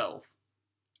 2012.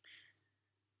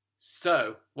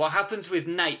 So, what happens with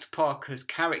Nate Parker's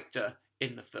character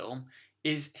in the film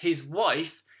is his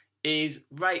wife is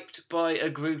raped by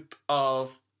a group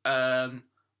of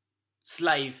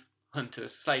slave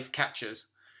hunters, slave catchers,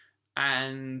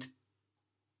 and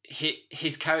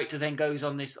his character then goes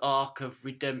on this arc of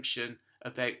redemption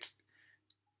about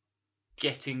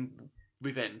getting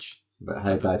revenge. But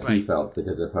how bad he felt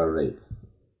because of her rape.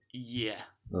 Yeah.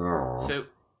 Oh. So,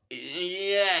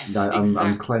 yes, exactly.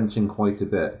 I'm clenching quite a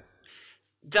bit.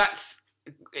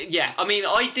 I mean,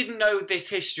 I didn't know this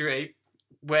history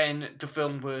when the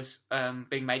film was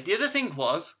being made. The other thing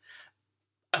was,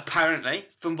 apparently,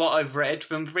 from what I've read,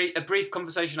 from a brief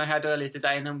conversation I had earlier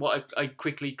today, and then what I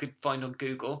quickly could find on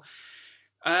Google,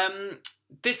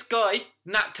 this guy,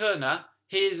 Nat Turner,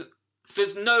 his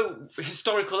there's no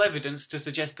historical evidence to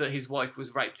suggest that his wife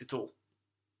was raped at all.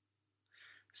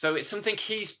 So it's something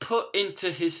he's put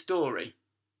into his story.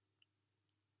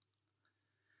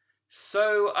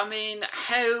 So, I mean,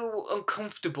 how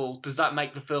uncomfortable does that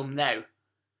make the film now?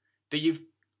 That you've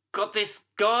got this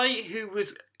guy who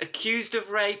was accused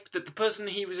of rape, that the person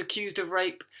he was accused of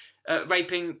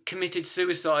raping committed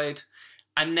suicide,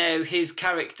 and now his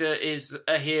character is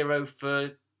a hero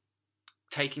for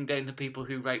taking down the people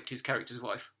who raped his character's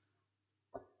wife.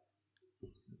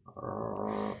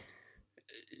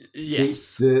 Yes.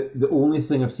 See, the only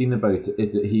thing I've seen about it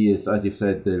is that he is, as you've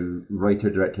said, the writer,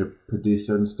 director,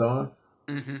 producer, and star.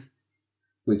 Mm-hmm.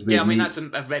 Which that's a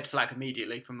red flag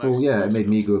immediately for most. Well, yeah, most it made films.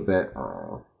 me go a bit.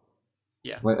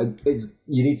 Yeah. Like,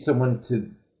 you need someone to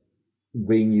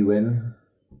rein you in.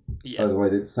 Yeah.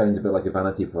 Otherwise, it sounds a bit like a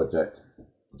vanity project.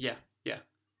 Yeah.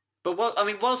 But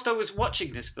whilst I was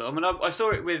watching this film, and I saw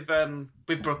it with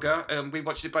Brooker, we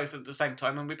watched it both at the same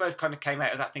time, and we both kind of came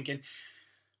out of that thinking,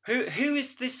 who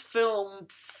is this film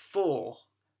for?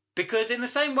 Because in the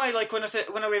same way, like when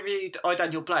I reviewed I,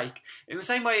 Daniel Blake, in the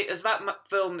same way as that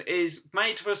film is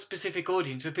made for a specific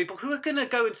audience, for people who are going to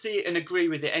go and see it and agree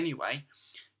with it anyway,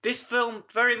 this film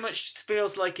very much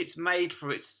feels like it's made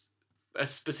for a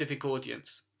specific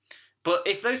audience. But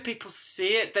if those people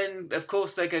see it, then of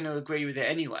course they're going to agree with it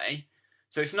anyway.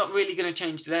 So it's not really going to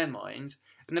change their minds.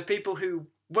 And the people who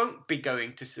won't be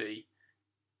going to see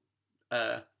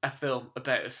a film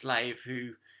about a slave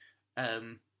who,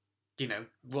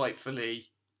 rightfully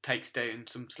takes down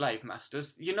some slave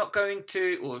masters, you're not going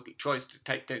to, or tries to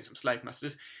take down some slave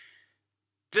masters.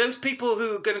 Those people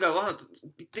who are going to go,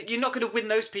 you're not going to win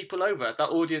those people over, that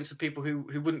audience of people who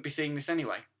wouldn't be seeing this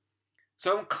anyway.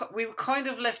 So we were kind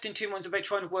of left in two minds about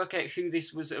trying to work out who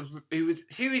this was,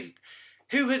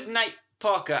 who has Nate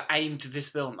Parker aimed this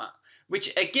film at.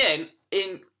 Which again,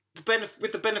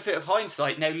 with the benefit of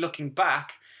hindsight, now looking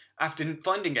back after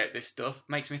finding out this stuff,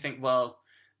 makes me think, well,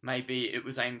 maybe it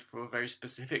was aimed for a very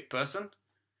specific person,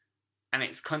 and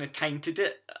it's kind of tainted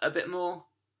it a bit more.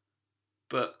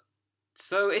 But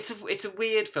so it's a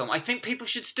weird film. I think people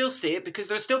should still see it because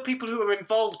there are still people who are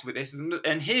involved with this,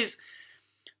 and his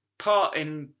part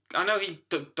in, I know he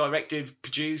directed,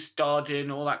 produced, starred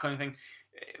in, all that kind of thing,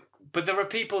 but there are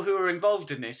people who are involved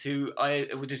in this who I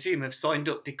would assume have signed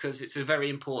up because it's a very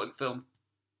important film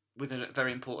with a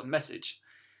very important message.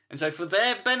 And so for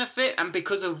their benefit and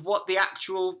because of what the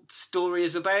actual story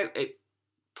is about, it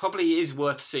probably is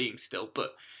worth seeing still,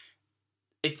 but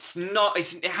it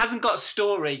hasn't got a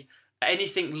story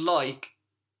anything like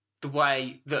the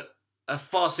way that a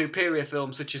far superior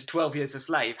film such as 12 Years a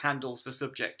Slave handles the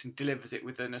subject and delivers it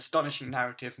with an astonishing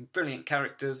narrative and brilliant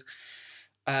characters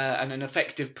and an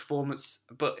effective performance.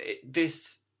 But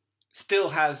this still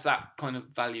has that kind of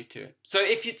value to it. So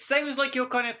if it sounds like your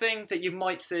kind of thing that you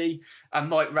might see and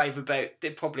might rave about,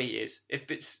 it probably is.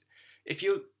 If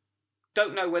you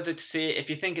don't know whether to see it, if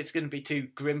you think it's going to be too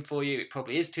grim for you, it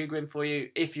probably is too grim for you.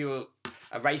 If you're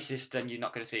a racist, then you're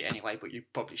not going to see it anyway, but you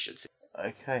probably should see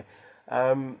it. Okay.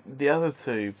 The other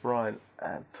two, Brian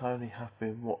and Tony, have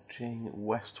been watching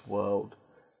Westworld,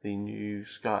 the new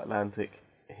Sky Atlantic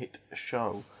hit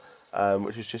show,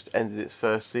 which has just ended its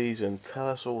first season. Tell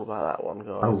us all about that one,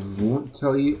 guys. I won't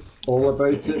tell you all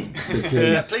about it because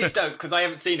Yeah, please don't, because I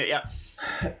haven't seen it yet.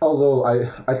 Although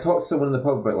I talked to someone in the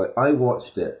pub about, like, I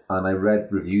watched it and I read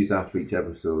reviews after each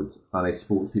episode and I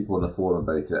spoke to people on the forum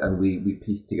about it and we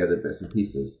pieced together bits and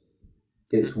pieces.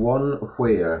 It's one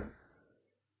where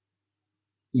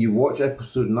you watch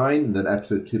episode 9 and then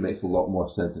episode 2 makes a lot more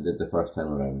sense than it did the first time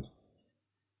around.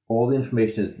 All the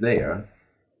information is there.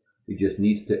 You just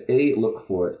need to A, look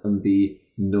for it, and B,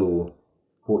 know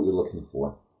what you're looking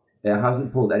for. It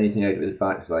hasn't pulled anything out of its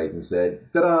backside and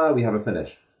said, ta-da, we have a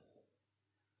finish.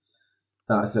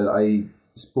 That said, I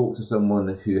spoke to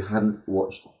someone who hadn't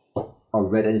watched or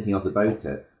read anything else about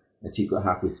it, and she got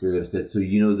halfway through and said, so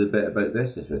you know the bit about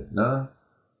this? I said, nah.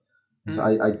 So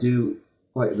I do,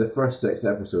 like the first 6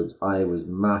 episodes, I was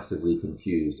massively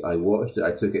confused. I watched it,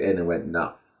 I took it in and went,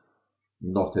 nah,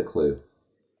 not a clue.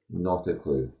 Not a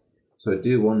clue. So I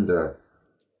do wonder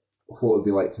what it would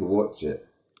be like to watch it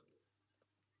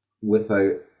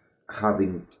without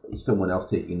having someone else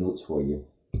taking notes for you.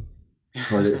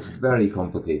 Because it's very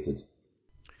complicated.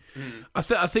 I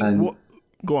think what...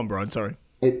 Go on, Brian, sorry.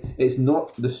 It's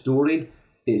not the story,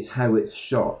 it's how it's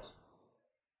shot.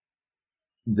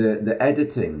 The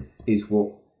editing is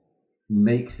what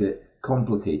makes it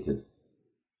complicated.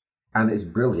 And it's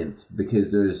brilliant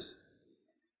because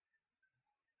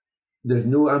there's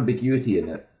no ambiguity in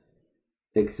it,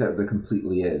 except there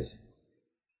completely is.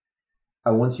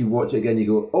 And once you watch it again, you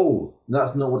go, oh,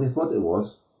 that's not what I thought it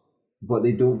was. But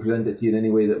they don't present it to you in any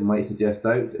way that might suggest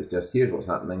doubt. It's just, here's what's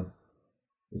happening.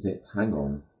 You think, hang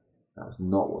on, that's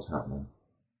not what's happening.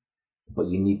 But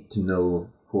you need to know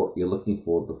what you're looking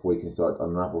for before you can start to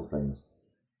unravel things.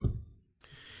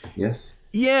 Yes?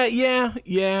 Yeah.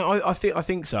 I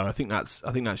think so. I think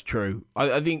that's true.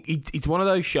 I think it's one of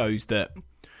those shows that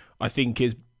I think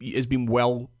has been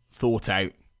well thought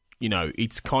out. You know,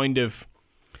 it's kind of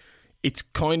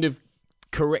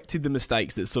corrected the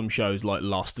mistakes that some shows like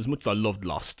Lost. As much as I loved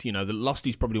Lost, you know, the Lost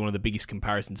is probably one of the biggest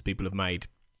comparisons people have made.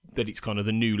 That it's kind of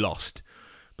the new Lost.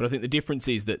 But I think the difference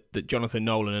is that Jonathan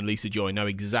Nolan and Lisa Joy know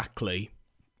exactly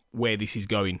where this is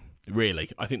going, really.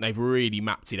 I think they've really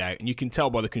mapped it out. And you can tell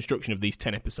by the construction of these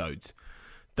 10 episodes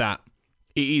that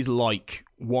it is like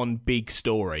one big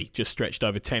story just stretched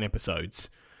over 10 episodes.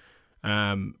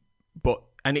 And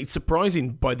it's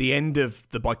surprising by the end of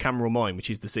the Bicameral Mind, which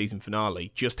is the season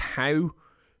finale, just how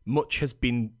much has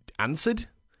been answered.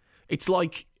 It's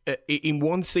like in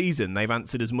one season, they've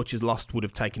answered as much as Lost would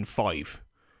have taken 5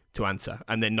 to answer,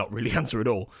 and then not really answer at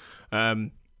all.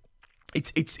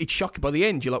 It's shocking. By the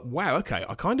end, you're like, wow, okay,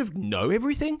 I kind of know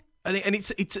everything, and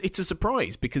it's a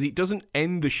surprise because it doesn't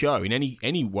end the show in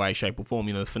any way, shape, or form.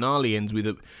 You know, the finale ends with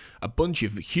a bunch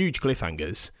of huge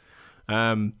cliffhangers,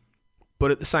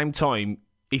 but at the same time,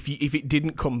 if it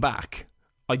didn't come back,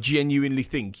 I genuinely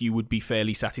think you would be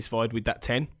fairly satisfied with that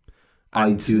 10.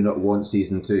 I do not want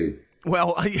season 2.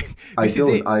 Well, I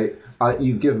don't.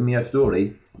 You've given me a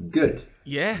story. Good.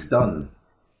 Yeah. Done.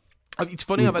 It's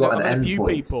funny. I've had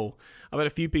a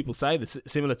few people say this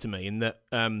similar to me in that.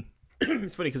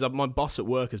 It's funny because my boss at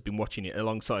work has been watching it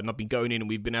alongside, and I've been going in and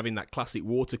we've been having that classic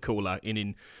water cooler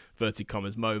in inverted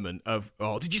commas moment of,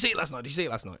 oh, did you see it last night?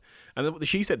 And then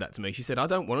she said that to me. She said, I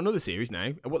don't want another series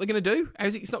now. What are they going to do?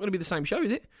 It's not going to be the same show,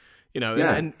 is it? You know,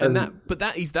 yeah, and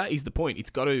that is the point.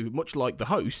 It's got to, much like the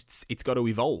hosts, it's got to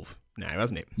evolve now,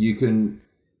 hasn't it? You can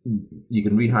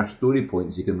rehash story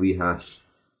points, you can rehash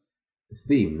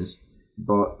themes,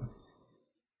 but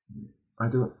I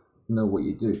don't know what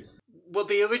you do. Well,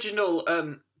 the original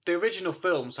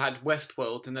films had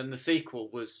Westworld, and then the sequel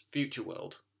was Future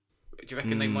World. Do you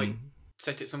reckon they might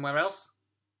set it somewhere else,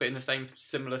 but in the same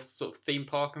similar sort of theme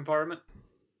park environment?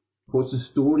 What's the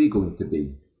story going to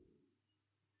be?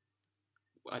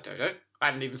 I don't know.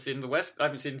 I haven't seen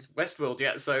Westworld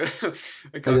yet, so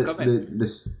I can't comment.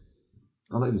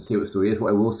 I'll not even say what the story is. What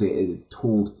I will say is it's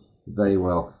told very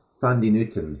well. Thandie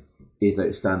Newton is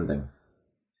outstanding.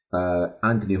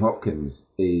 Anthony Hopkins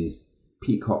is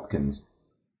peak Hopkins.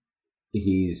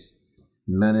 He's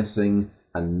menacing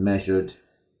and measured,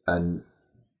 and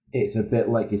it's a bit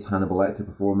like his Hannibal Lecter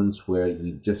performance where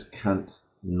you just can't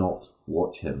not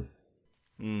watch him.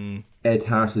 Ed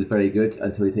Harris is very good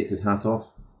until he takes his hat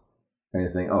off, and you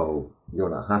think, oh, you're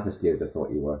not half as scared as I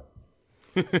thought you were.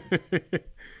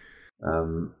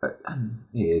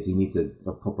 He is. He needs a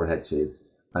proper head shave.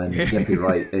 And Jeffrey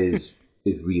Wright is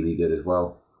really good as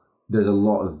well. There's a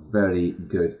lot of very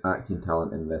good acting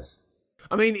talent in this.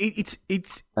 I mean,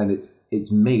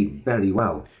 it's made very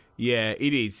well. Yeah,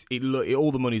 it is.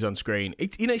 All the money's on screen.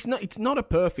 It's not a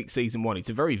perfect season 1. It's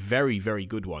a very, very, very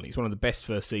good one. It's one of the best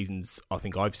first seasons I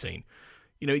think I've seen.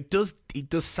 You know, it does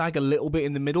sag a little bit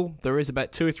in the middle. There is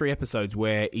about 2 or 3 episodes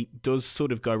where it does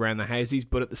sort of go around the houses,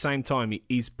 but at the same time, it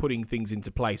is putting things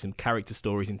into place and character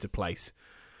stories into place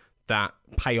that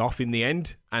pay off in the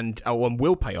end and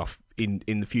will pay off in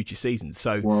the future seasons.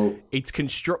 So it's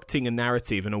constructing a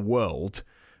narrative and a world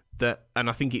that, and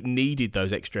I think it needed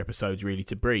those extra episodes really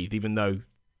to breathe, even though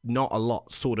not a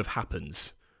lot sort of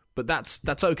happens. But that's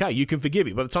okay. You can forgive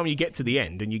it. By the time you get to the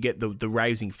end and you get the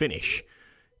rousing finish,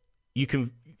 you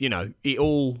can, you know, it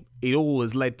all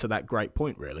has led to that great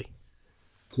point, really.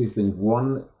 2 things.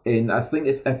 One, in I think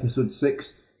it's episode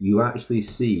 6, you actually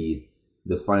see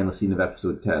the final scene of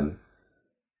episode 10.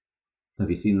 Have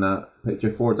you seen that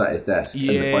picture? Ford's at his desk, and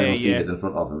the final scene is in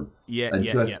front of him.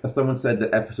 If someone said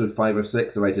that episode 5 or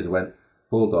 6, the writers went,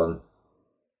 hold on,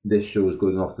 this show's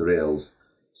going off the rails,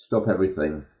 stop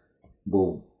everything,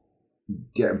 we'll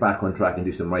get back on track and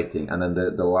do some writing, and then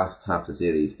the last half of the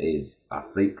series is a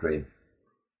freight train.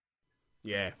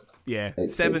 Yeah.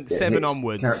 Seven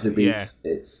onwards. Character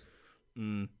beats.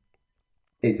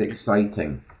 It's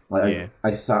exciting.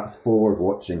 I sat forward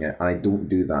watching it, and I don't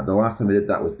do that. The last time I did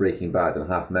that was Breaking Bad and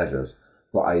Half Measures,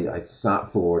 but I sat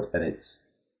forward, and it's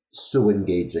so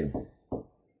engaging.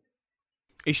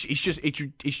 It's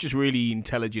just really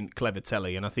intelligent, clever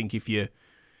telly, and I think if you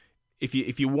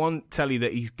want telly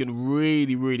that is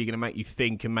really going to make you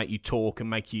think and make you talk and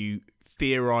make you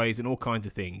theorize and all kinds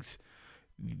of things,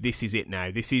 this is it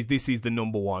now. This is the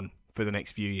number one for the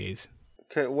next few years.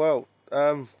 Okay, well,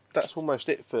 that's almost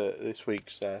it for this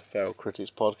week's Failed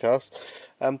Critics podcast.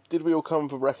 Did we all come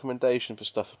with a recommendation for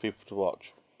stuff for people to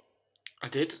watch? I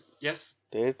did, yes.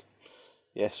 Did?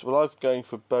 Yes, well, I'm going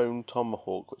for Bone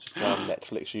Tomahawk, which is now on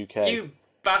Netflix UK. You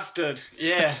bastard!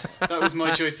 Yeah, that was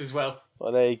my choice as well.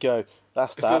 Well, there you go.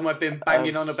 That's the film I've been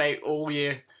banging on about all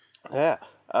year. Yeah.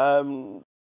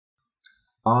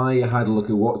 I had a look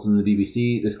at what's on the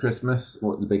BBC this Christmas,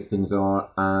 what the big things are,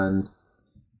 and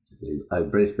a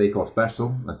British Bake Off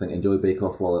special. I think enjoy Bake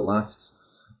Off while it lasts.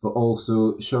 But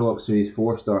also, Sherlock Series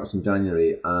 4 starts in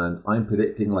January, and I'm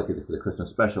predicting, like I did for the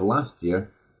Christmas special last year,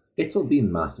 it'll be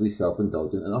massively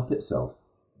self-indulgent and up itself.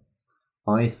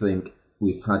 I think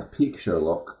we've had peak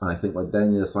Sherlock, and I think we're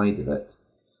down the other side of it,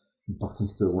 but I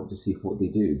still want to see what they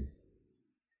do.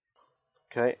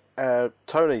 Okay.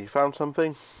 Tony, you found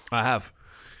something? I have.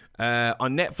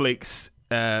 On Netflix,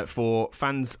 for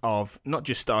fans of not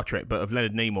just Star Trek, but of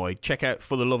Leonard Nimoy, check out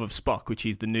For the Love of Spock, which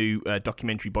is the new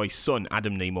documentary by his son,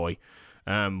 Adam Nimoy,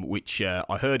 which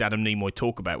I heard Adam Nimoy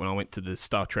talk about when I went to the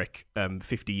Star Trek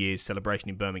 50 years celebration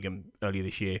in Birmingham earlier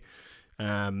this year.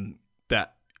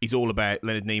 That is all about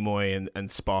Leonard Nimoy and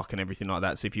Spock and everything like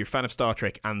that. So if you're a fan of Star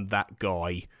Trek and that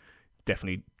guy,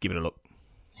 definitely give it a look.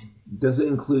 Does it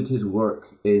include his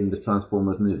work in the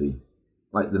Transformers movie?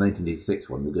 Like the 1986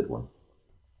 one, the good one?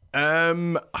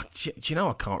 Do you know,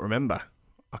 I can't remember.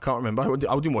 I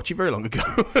didn't watch it very long ago.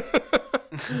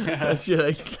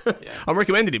 I'm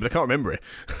recommending it, but I can't remember it.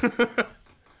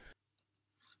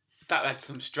 That had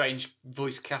some strange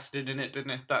voice casting in it,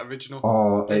 didn't it? That original.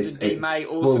 Oh, it's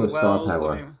full of star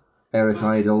power. Eric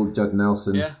Idle, Judd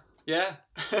Nelson. Yeah.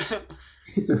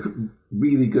 It's a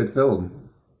really good film.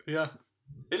 Yeah.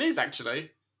 It is,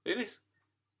 actually. It is.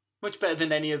 Much better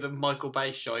than any of the Michael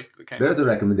Bay shite that came out. There's a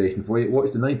recommendation for you.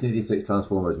 Watch the 1986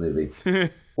 Transformers movie.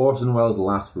 Orson Welles'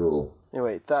 last role.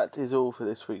 Anyway, that is all for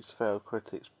this week's Failed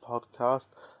Critics podcast.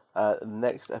 The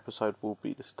next episode will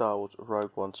be the Star Wars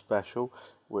Rogue One special,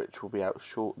 which will be out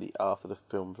shortly after the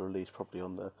film's release, probably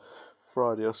on the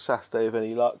Friday or Saturday, of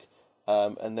any luck.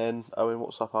 And then, Owen,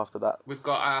 what's up after that? We've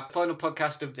got our final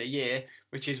podcast of the year,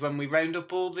 which is when we round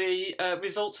up all the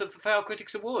results of the Failed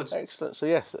Critics Awards. Excellent. So,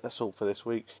 yes, that's all for this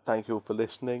week. Thank you all for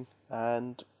listening.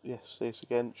 And, yes, see us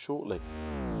again shortly.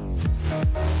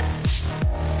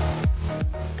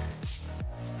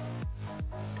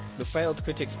 The Failed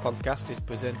Critics podcast is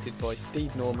presented by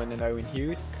Steve Norman and Owen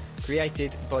Hughes,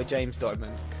 created by James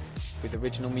Diamond, with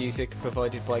original music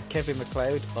provided by Kevin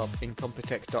MacLeod of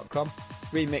Incompetech.com,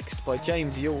 remixed by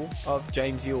James Yule of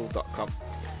JamesYule.com.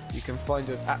 You can find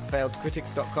us at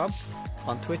FailedCritics.com,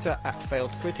 on Twitter at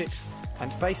FailedCritics,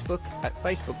 and Facebook at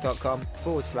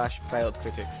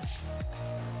Facebook.com/FailedCritics.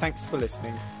 Thanks for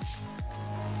listening.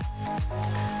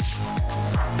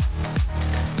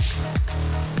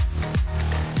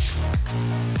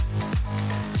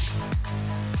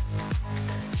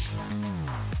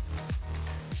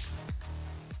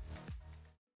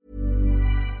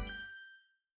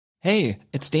 Hey,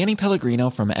 it's Danny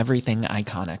Pellegrino from Everything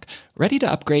Iconic. Ready to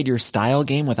upgrade your style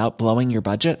game without blowing your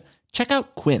budget? Check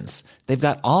out Quince. They've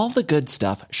got all the good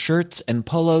stuff, shirts and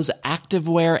polos,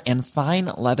 activewear, and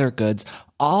fine leather goods,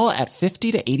 all at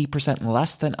 50 to 80%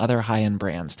 less than other high-end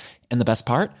brands. And the best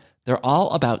part? They're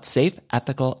all about safe,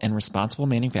 ethical, and responsible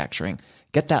manufacturing.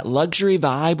 Get that luxury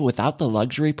vibe without the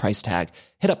luxury price tag.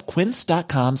 Hit up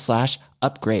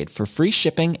quince.com/upgrade for free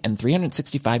shipping and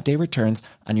 365-day returns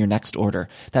on your next order.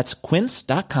 That's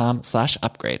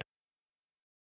quince.com/upgrade.